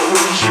falling for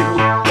you,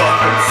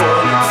 like I'm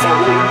falling for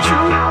you,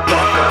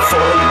 like I'm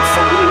falling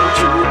for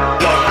you,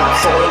 like I'm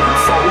falling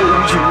for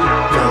you,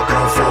 like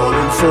I'm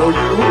falling for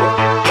you,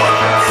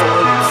 like I'm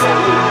falling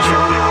for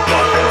you,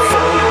 like I'm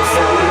falling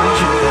for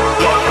you,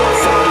 like I'm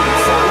falling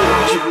for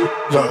you,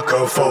 like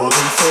I'm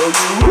falling for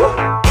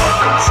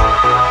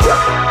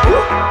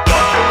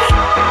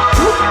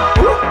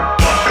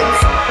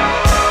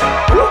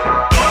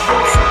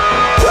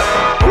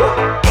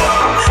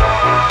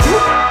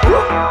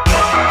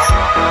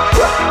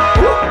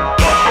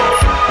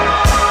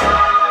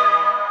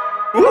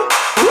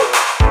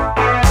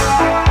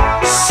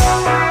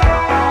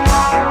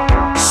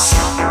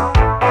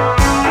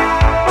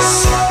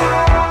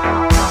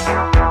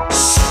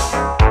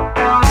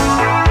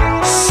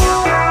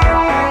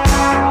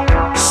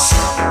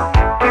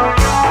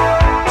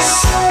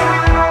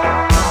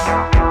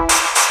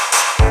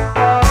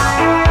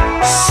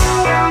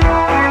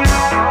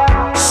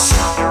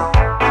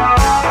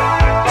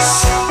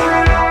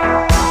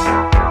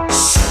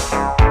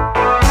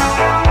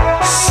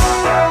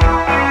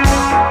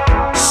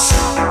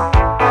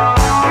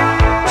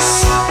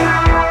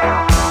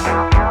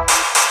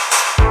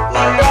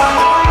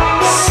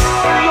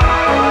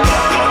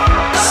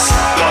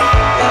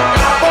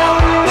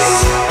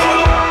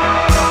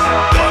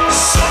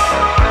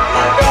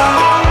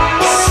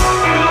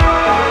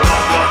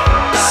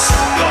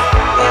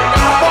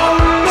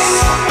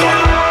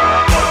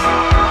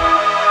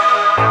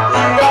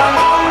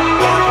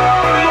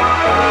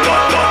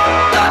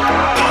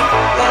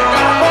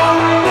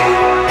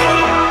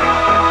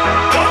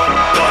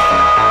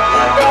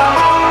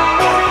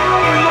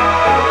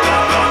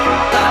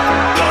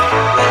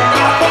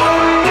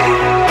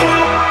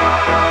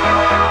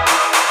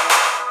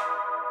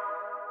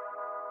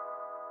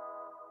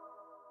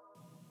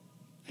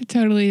I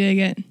totally dig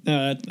it.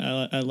 No,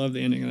 I love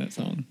the ending of that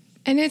song.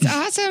 And it's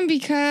awesome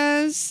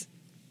because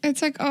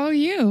it's like all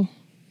you.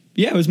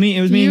 Yeah, it was me.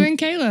 It was me. You and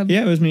Caleb.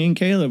 Yeah, it was me and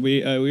Caleb.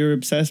 We were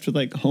obsessed with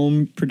like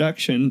home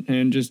production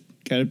and just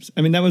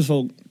I mean, that was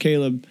whole.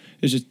 Caleb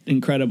is just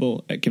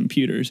incredible at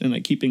computers and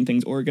like keeping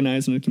things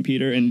organized on a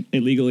computer and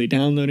illegally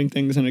downloading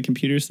things on a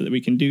computer so that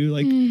we can do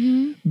like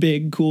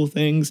big, cool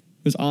things.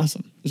 It was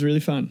awesome. It was really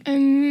fun.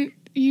 And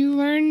you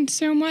learned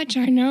so much,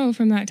 I know,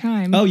 from that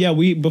time. Oh yeah,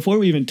 before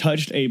we even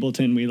touched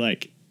Ableton, we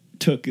like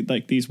took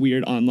like these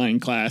weird online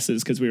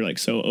classes because we were like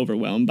so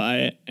overwhelmed by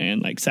it,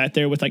 and like sat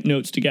there with like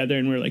notes together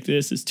and we were like,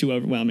 this is too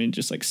overwhelming,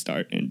 just like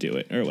start and do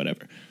it or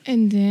whatever.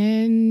 And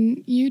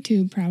then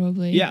YouTube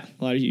probably. Yeah,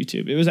 a lot of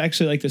YouTube. It was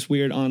actually like this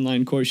weird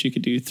online course you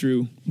could do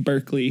through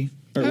Berkeley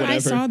or whatever. I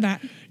saw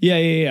that. Yeah.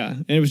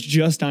 And it was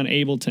just on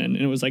Ableton,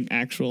 and it was like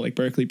actual like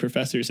Berkeley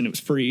professors, and it was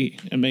free.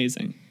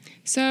 Amazing.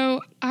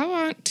 So I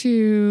want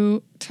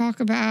to talk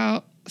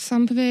about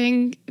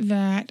something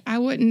that I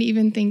wouldn't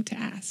even think to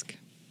ask.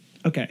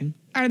 Okay.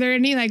 Are there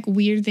any like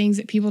weird things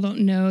that people don't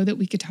know that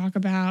we could talk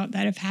about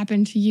that have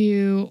happened to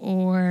you,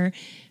 or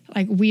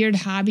like weird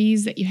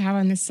hobbies that you have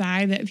on the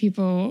side that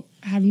people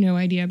have no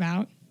idea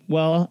about?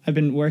 Well, I've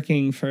been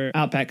working for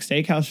Outback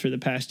Steakhouse for the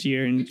past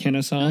year in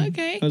Kennesaw.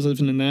 Okay. I was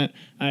living in that.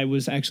 I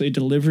was actually a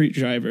delivery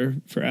driver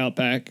for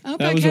Outback.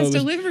 Outback has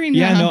delivery now.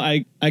 Yeah, no,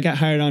 I got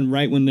hired on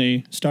right when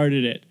they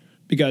started it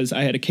because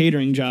I had a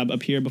catering job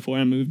up here before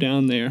I moved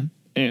down there.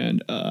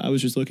 And I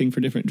was just looking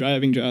for different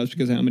driving jobs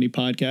because of how many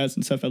podcasts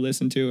and stuff I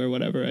listened to or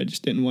whatever. I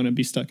just didn't want to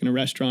be stuck in a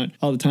restaurant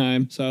all the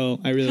time. So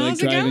I really like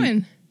driving. How's it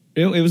going?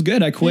 It was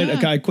good. I quit.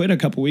 Yeah. I quit a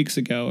couple weeks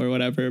ago or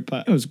whatever,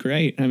 but it was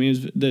great. I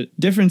mean, the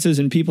differences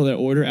in people that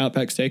order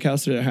Outback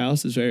Steakhouse to their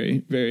house is very,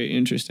 very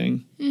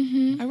interesting.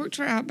 Mm-hmm. I worked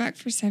for Outback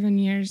for 7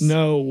 years.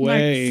 No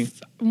way. Like,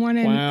 one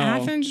in Wow.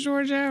 Athens,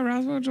 Georgia,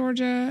 Roswell,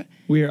 Georgia.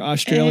 We are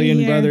Australian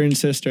And brother and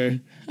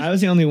sister. I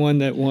was the only one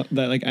that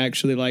like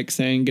actually liked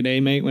saying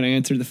 "G'day, mate" when I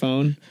answered the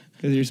phone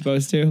because you're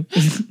supposed to.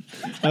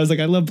 I was like,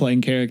 I love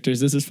playing characters.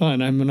 This is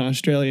fun. I'm an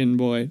Australian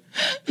boy.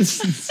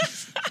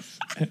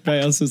 Everybody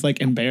else was like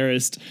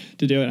embarrassed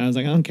to do it. And I was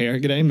like, I don't care.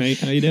 G'day, mate.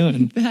 How you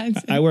doing? I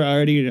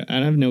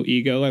have no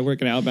ego. I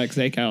work at Outback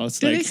Steakhouse.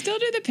 Do they still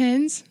do the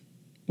pins?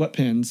 What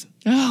pins?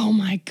 Oh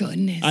my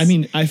goodness. I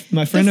mean,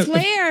 my friend. The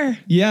flare.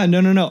 Yeah,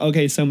 no.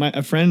 Okay, so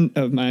a friend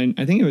of mine,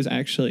 I think it was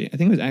actually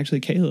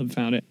Caleb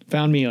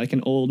found me like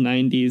an old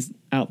 90s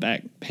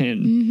Outback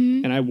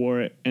pin, and I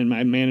wore it, and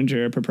my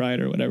manager,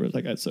 proprietor, whatever, was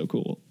like, that's so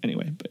cool.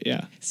 Anyway, but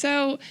yeah.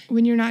 So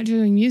when you're not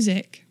doing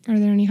music, are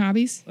there any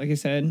hobbies? Like I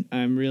said,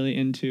 I'm really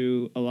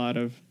into a lot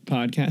of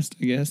podcasts,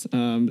 I guess. That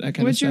kind of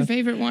stuff. What's your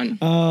favorite one?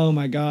 Oh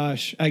my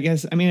gosh. I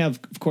guess, I mean,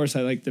 of course,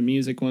 I like the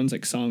music ones,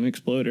 like Song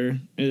Exploder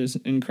is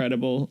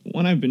incredible.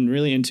 One I've been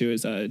really into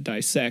is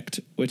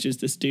Dissect, which is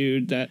this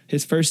dude that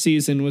his first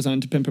season was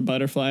on To Pimp a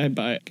Butterfly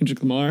by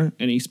Kendrick Lamar,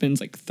 and he spends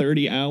like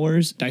 30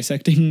 hours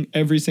dissecting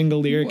every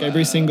single lyric,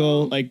 every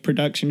single like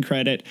production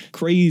credit.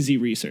 Crazy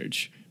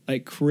research.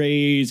 Like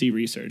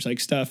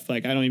stuff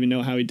like I don't even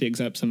know how he digs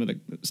up some of the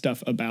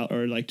stuff about,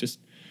 or like just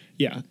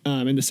yeah.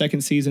 And the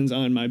second season's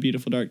on My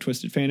Beautiful Dark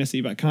Twisted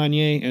Fantasy by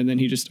Kanye, and then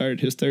he just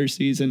started his third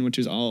season, which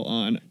is all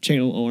on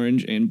Channel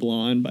Orange and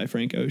Blonde by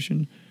Frank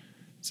Ocean.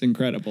 It's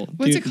incredible.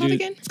 What's it called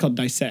again? It's called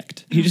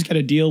Dissect. He just got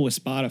a deal with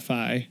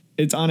Spotify.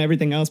 It's on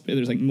everything else, but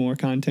there's like more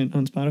content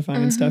on Spotify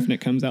and stuff, and it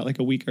comes out like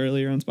a week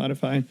earlier on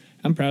Spotify.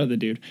 I'm proud of the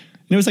dude.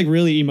 And it was like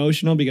really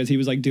emotional because he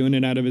was like doing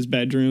it out of his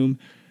bedroom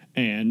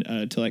and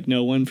to like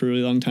no one for a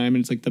really long time,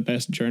 and it's like the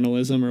best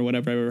journalism or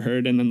whatever I've ever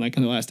heard. And then like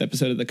in the last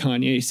episode of the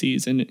Kanye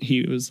season,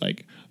 he was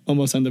like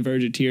almost on the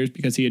verge of tears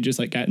because he had just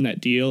like gotten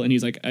that deal, and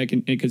he's like, I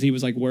can, because he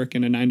was like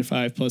working a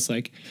 9-to-5 plus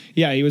like,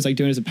 yeah, he was like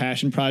doing it as a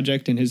passion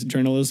project, and his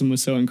journalism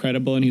was so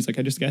incredible, and he's like,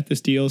 I just got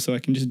this deal so I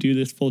can just do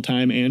this full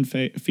time and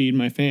feed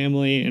my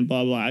family and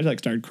blah blah. I like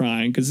started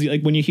crying because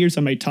like when you hear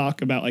somebody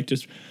talk about like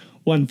just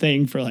one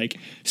thing for like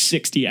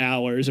 60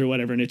 hours or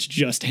whatever, and it's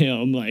just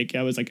him, like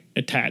I was like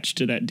attached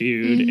to that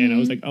dude, and I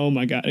was like, oh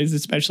my god,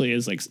 especially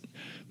as like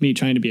me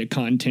trying to be a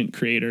content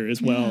creator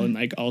as well, and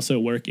like also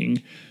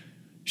working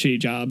shitty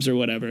jobs or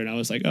whatever, and I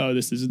was like, oh,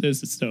 this is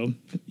so,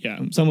 yeah,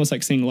 it's almost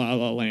like seeing La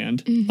La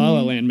Land. La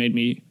La Land made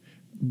me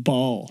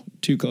bawl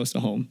too close to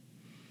home.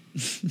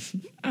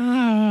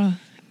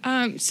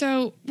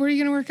 So where are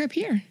you gonna work up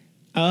here?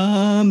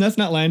 That's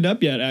not lined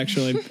up yet,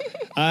 actually.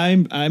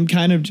 I'm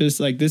kind of just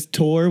like, this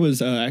tour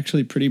was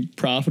actually pretty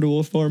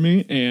profitable for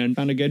me, and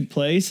found a good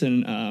place,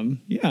 and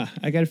yeah,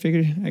 I gotta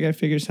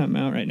figure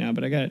something out right now,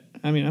 but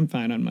I'm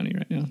fine on money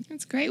right now.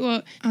 That's great.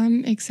 Well,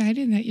 I'm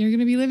excited that you're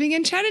gonna be living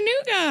in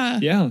Chattanooga.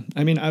 Yeah,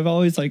 I mean, I've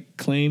always like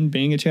claimed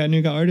being a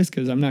Chattanooga artist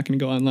because I'm not gonna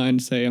go online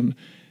and say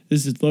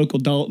this is local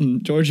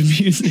Dalton, Georgia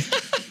music.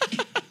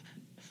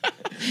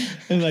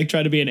 And like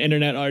try to be an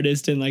internet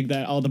artist, and like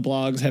that all the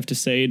blogs have to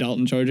say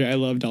Dalton, Georgia. I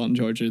love Dalton,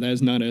 Georgia. That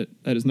is not a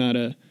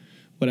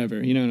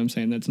whatever. You know what I'm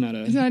saying? That's not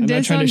a. It's not a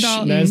diss on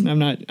Dalton.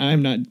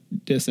 I'm not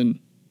dissing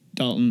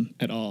Dalton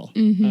at all.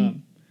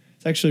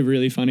 It's actually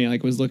really funny. I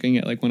like was looking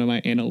at like one of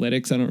my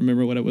analytics. I don't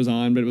remember what it was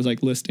on, but it was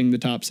like listing the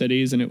top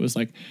cities, and it was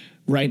like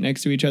right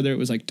next to each other. It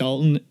was like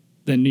Dalton,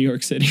 then New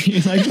York City.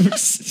 Like,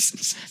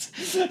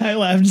 I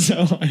laughed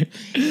so hard.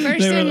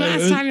 First and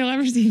last time you'll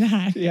ever see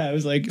that. Yeah, it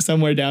was like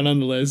somewhere down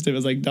on the list. It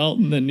was like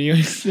Dalton, then New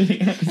York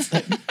City. I was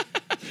like,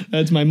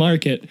 That's my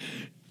market.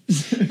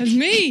 That's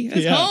me.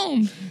 That's Yeah.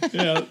 home.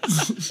 Yeah.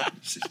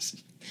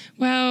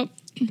 Well,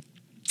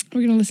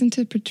 we're going to listen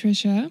to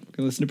Patricia.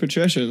 Go listen to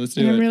Patricia. Let's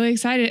do And it. I'm really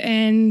excited.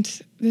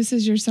 And this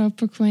is your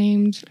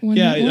self-proclaimed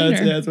one-hit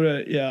wonder. That's what.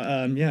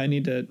 I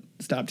need to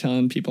stop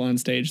telling people on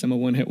stage I'm a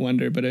one-hit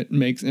wonder, but it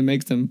makes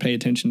them pay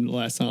attention to the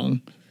last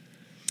song.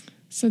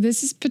 So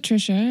this is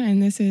Patricia,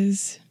 and this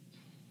is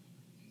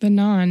the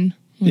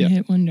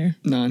non-one-hit wonder.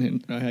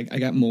 I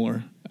got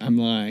more. I'm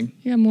lying.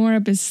 You got more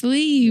up his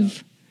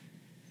sleeve.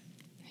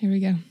 Here we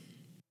go.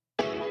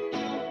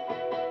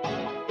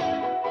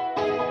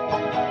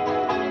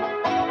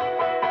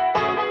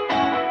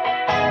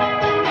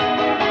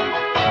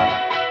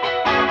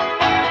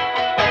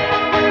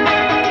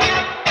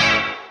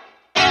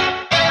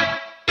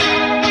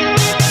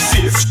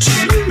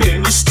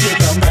 And you still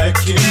I'm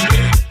back in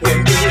bed,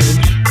 wondering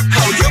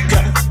how you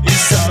got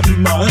inside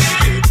my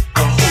head. I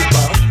hope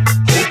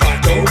I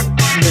don't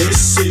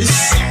mess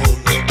this all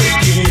up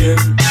again.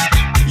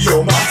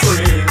 You're my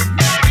friend,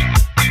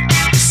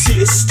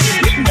 sister.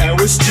 Now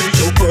it's till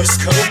your bus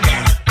come by.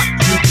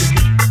 You can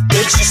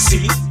let you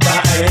see my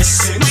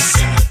ass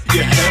inside.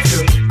 You have to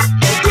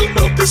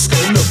buckle up. It's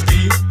gonna be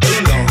a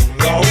long,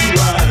 long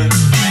ride.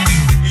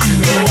 You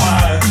know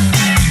why?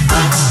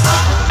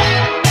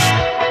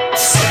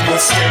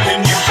 Someone's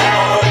telling you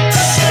hard to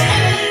say.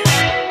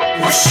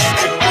 Wish you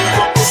could move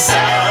up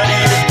beside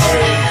your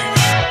brain.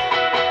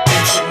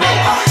 Don't you know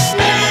I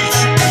need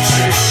you,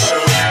 Patricia?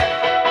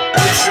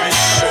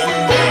 Patricia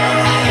now.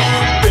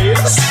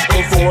 There's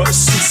a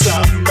voice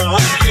inside my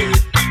head,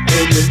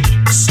 and it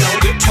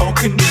started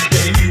talking the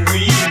day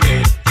we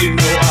met. You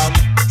know I'm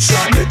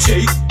trying to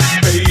take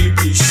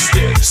baby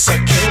steps. I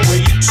can't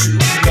wait too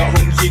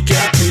long. You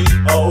got me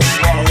all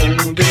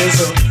wrong. There's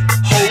a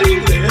hole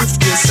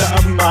left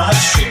inside my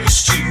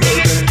chest. You know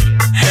that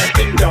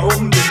happened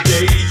on the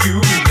day you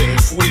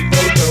left. We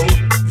both know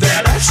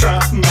that I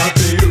tried my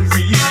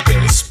very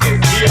best, but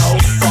we all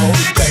fall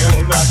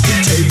down. I can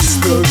taste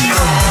the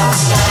ground.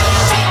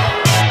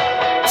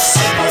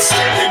 Someone's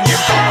telling you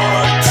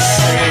hard to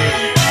say.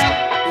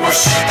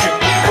 Wish you could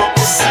move up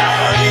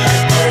beside your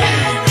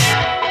brain.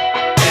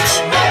 Don't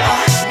you know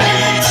I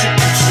need you,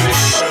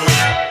 Patricia?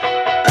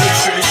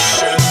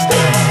 Patricia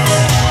now.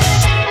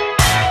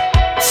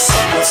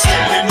 Someone's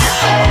telling you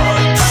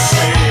hard to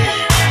say.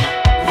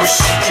 Wish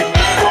you could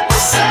move up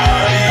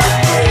beside your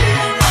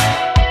brain.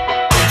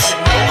 Don't you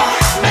know I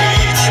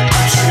need you,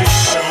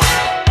 Patricia?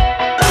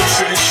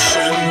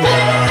 Patricia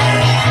now.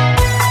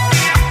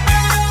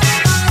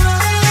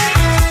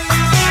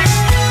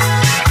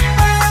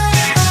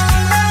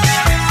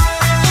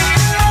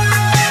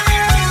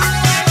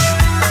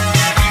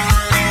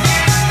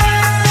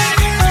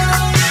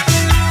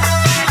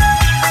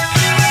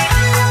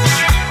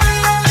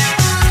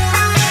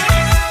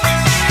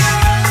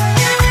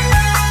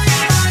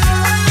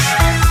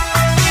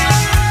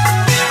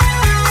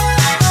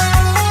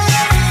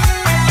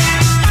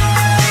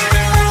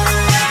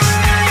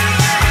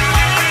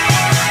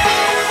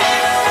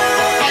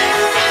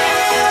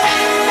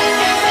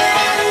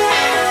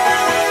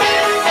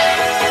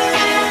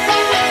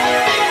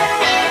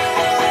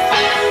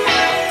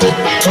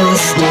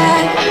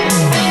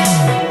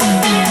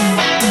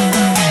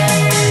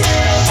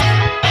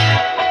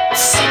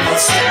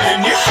 Someone's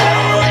telling you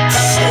hard to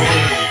say.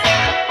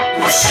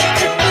 Wish you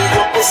could move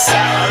up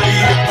beside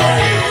your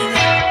brain.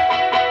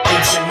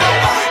 Don't you know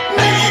I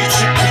need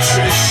you,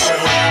 Patricia?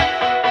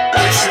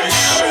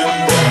 Patricia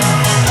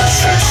now.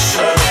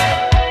 Patricia.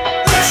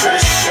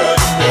 Patricia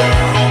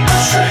now.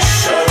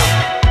 Patricia.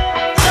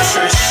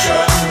 Patricia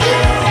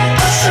now.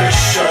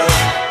 Patricia.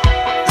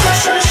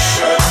 Patricia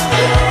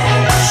now.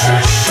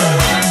 Patricia.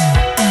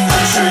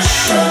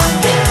 Patricia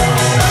now.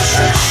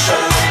 Patricia.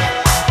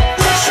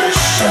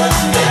 Patricia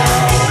now.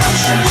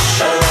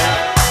 Patricia.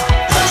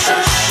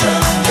 Patricia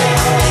now.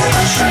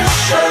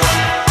 Patricia.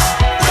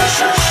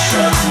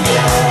 Patricia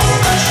now.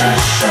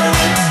 Patricia.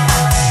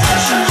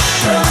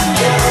 Patricia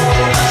now.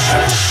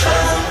 Patricia.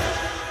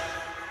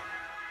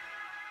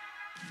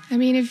 I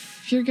mean,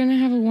 if you're going to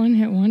have a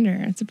one-hit wonder,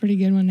 it's a pretty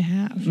good one to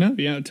have. No,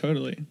 yeah,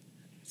 totally.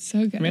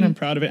 So good. I mean, I'm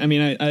proud of it. I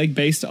mean, I like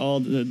based all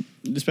the,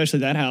 especially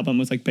that album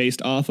was like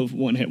based off of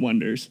one-hit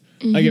wonders.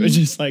 Like it was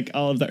just like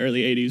all of the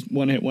early 80s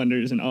one-hit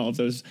wonders and all of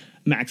those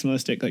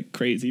maximalistic like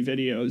crazy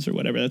videos or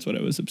whatever. That's what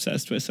I was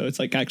obsessed with. So it's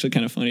like actually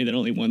kind of funny that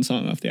only one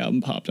song off the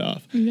album popped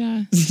off.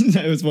 Yeah.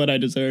 That was what I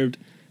deserved.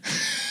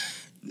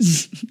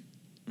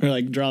 Or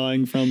like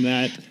drawing from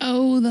that.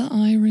 Oh, the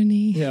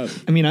irony. Yeah.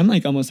 I mean, I'm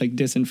like almost like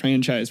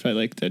disenfranchised by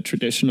like the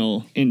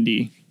traditional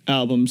indie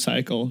album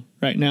cycle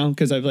right now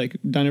because I've like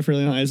done it for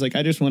really long. I was like,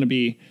 I want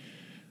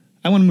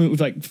to move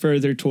like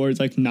further towards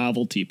like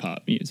novelty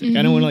pop music.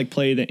 I don't want to like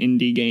play the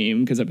indie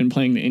game because I've been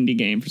playing the indie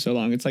game for so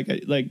long. It's like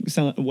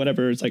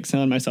whatever. It's like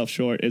selling myself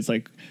short is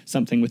like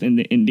something within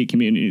the indie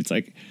community. It's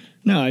like,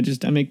 no, I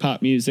make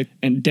pop music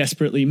and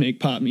desperately make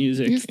pop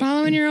music. You're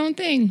following your own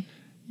thing.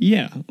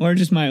 Yeah, or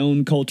just my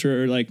own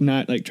culture, or like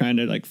not like trying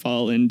to like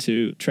fall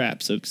into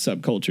traps of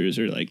subcultures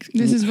or like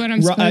this is what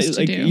I'm supposed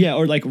to do. Yeah,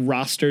 or like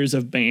rosters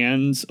of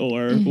bands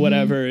or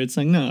whatever. It's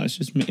like, no, it's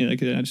just me.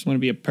 Like, I just want to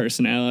be a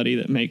personality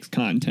that makes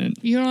content.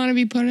 You don't want to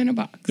be put in a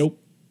box. Nope.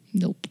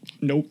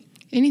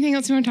 Anything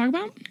else you want to talk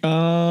about?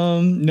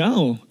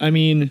 No. I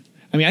mean,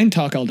 I can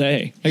talk all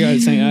day. Like I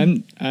was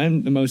saying,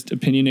 I'm the most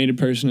opinionated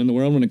person in the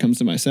world when it comes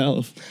to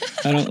myself.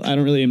 I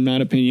don't really am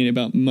not opinionated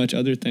about much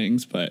other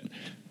things, but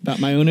about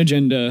my own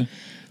agenda,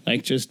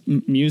 like just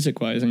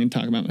music-wise, I can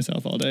talk about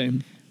myself all day.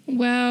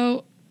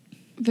 Well,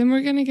 then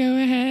we're going to go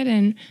ahead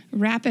and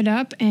wrap it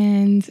up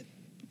and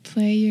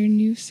play your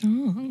new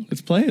song.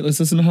 Let's play it. Let's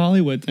listen to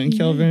Hollywood. Thank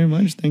y'all very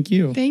much. Thank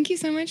you. Thank you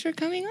so much for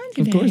coming on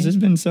today. Of course, it's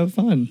been so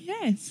fun.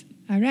 Yes.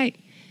 All right.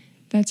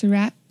 That's a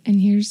wrap.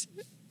 And here's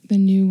the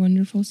new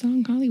wonderful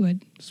song,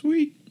 Hollywood.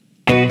 Sweet.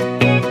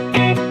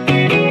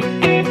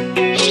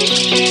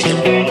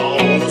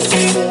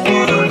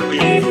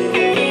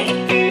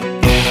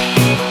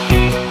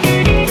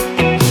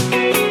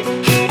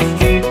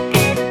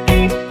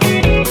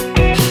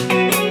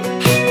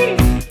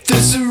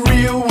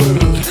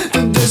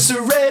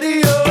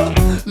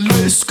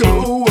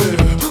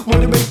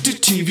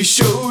 TV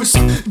shows.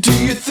 Do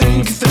you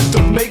think that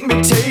they'll make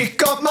me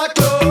take off my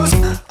clothes?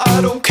 I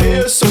don't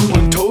care,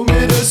 someone told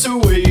me that's the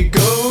way it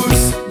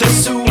goes.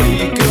 That's the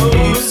way it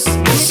goes.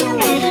 That's the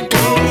way it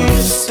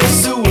goes.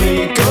 That's the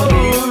way it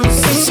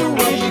goes. That's the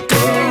way it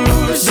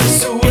goes.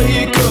 That's the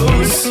way it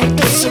goes.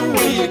 That's the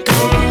way it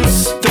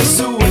goes. That's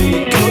the way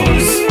it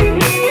goes.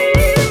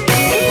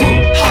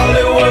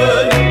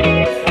 Hollywood,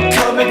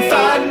 come and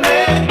find me.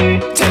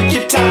 Take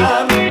your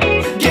time,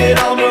 get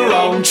on the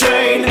wrong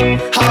train.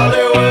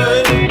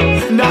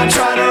 Hollywood, not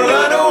trying to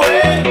run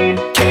away.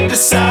 Can't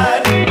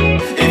decide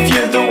if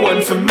you're the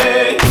one for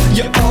me.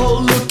 You're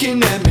all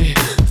looking at me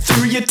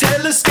through your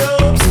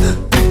telescopes.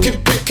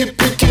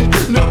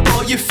 Picking up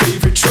all your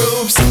favorite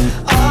tropes.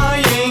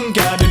 I ain't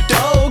got a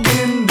dog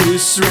in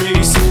this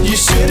race. You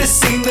should have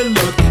seen the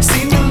look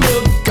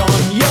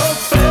on your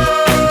face.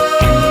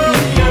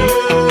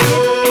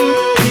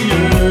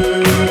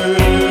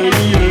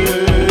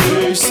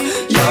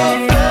 Your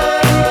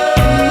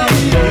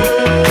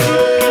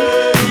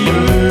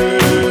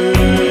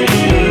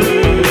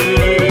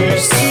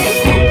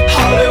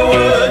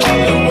Hollywood,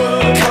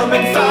 come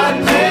and find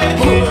me.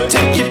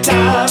 Take your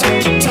time,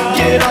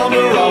 get on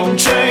the wrong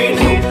train.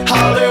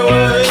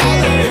 Hollywood,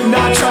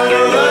 not trying to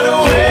run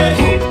away.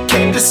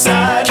 Can't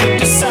decide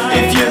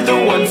if you're the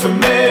one for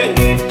me.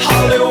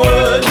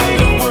 Hollywood,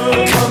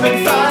 come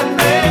and find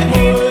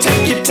me.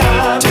 Take your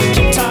time,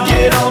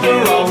 get on the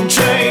wrong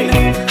train.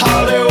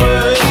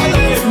 Hollywood,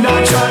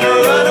 not trying to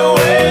run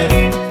away.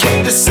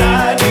 Can't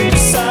decide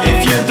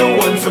if you're the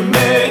one for me.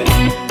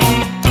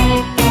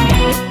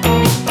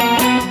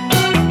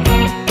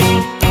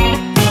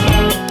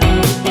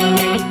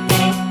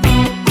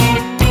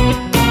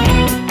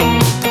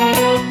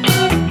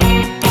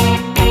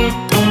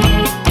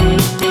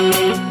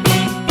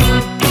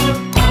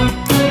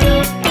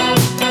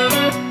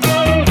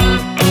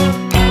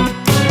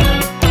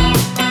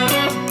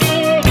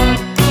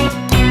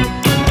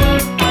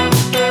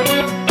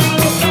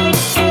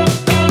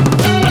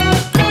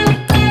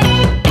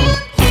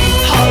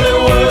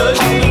 Hollywood,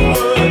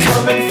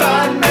 come and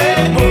find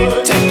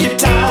me. Take your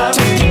time,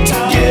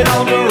 get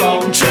on the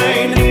wrong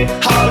train.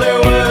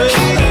 Hollywood,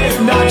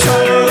 not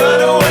trying to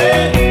run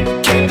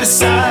away. Can't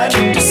decide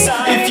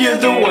if you're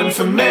the one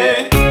for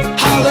me.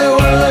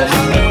 Hollywood,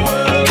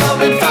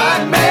 come and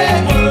find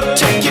me.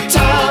 Take your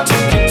time,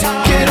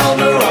 get on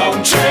the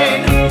wrong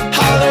train.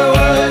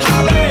 Hollywood,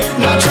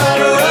 not trying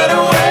to run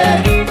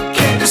away.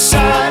 Can't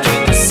decide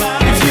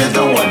if you're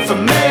the one for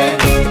me.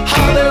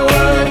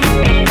 Hollywood,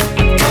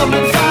 come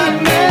and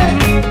find me.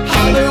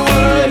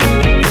 Hollywood,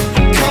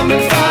 come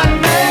and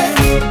find me.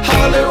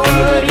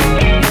 Hollywood,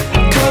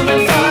 come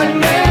and find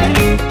me.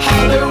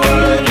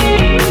 Hollywood,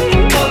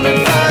 come and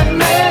find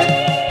me.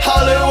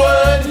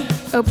 Hollywood.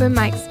 Open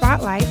Mic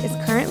Spotlight is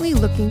currently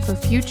looking for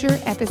future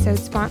episode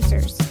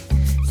sponsors.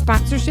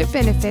 Sponsorship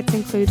benefits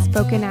include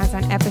spoken ads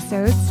on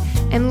episodes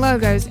and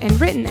logos and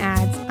written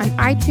ads on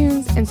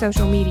iTunes and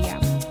social media.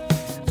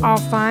 All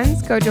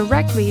funds go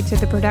directly to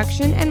the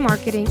production and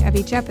marketing of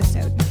each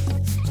episode.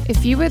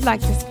 If you would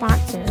like to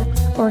sponsor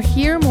or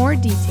hear more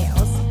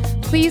details,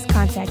 please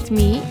contact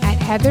me at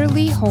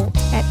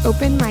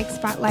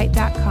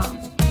heatherleeholt@openmicspotlight.com.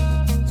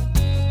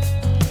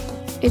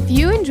 If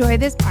you enjoy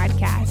this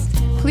podcast,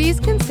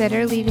 please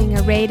consider leaving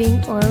a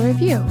rating or a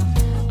review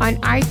on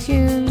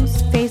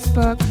iTunes,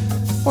 Facebook,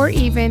 or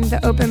even the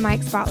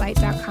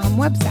openmicspotlight.com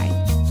website.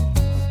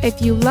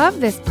 If you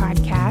love this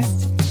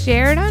podcast,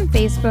 share it on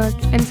Facebook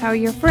and tell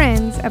your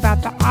friends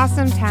about the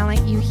awesome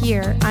talent you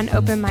hear on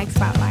Open Mic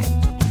Spotlight.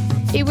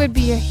 It would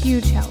be a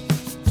huge help.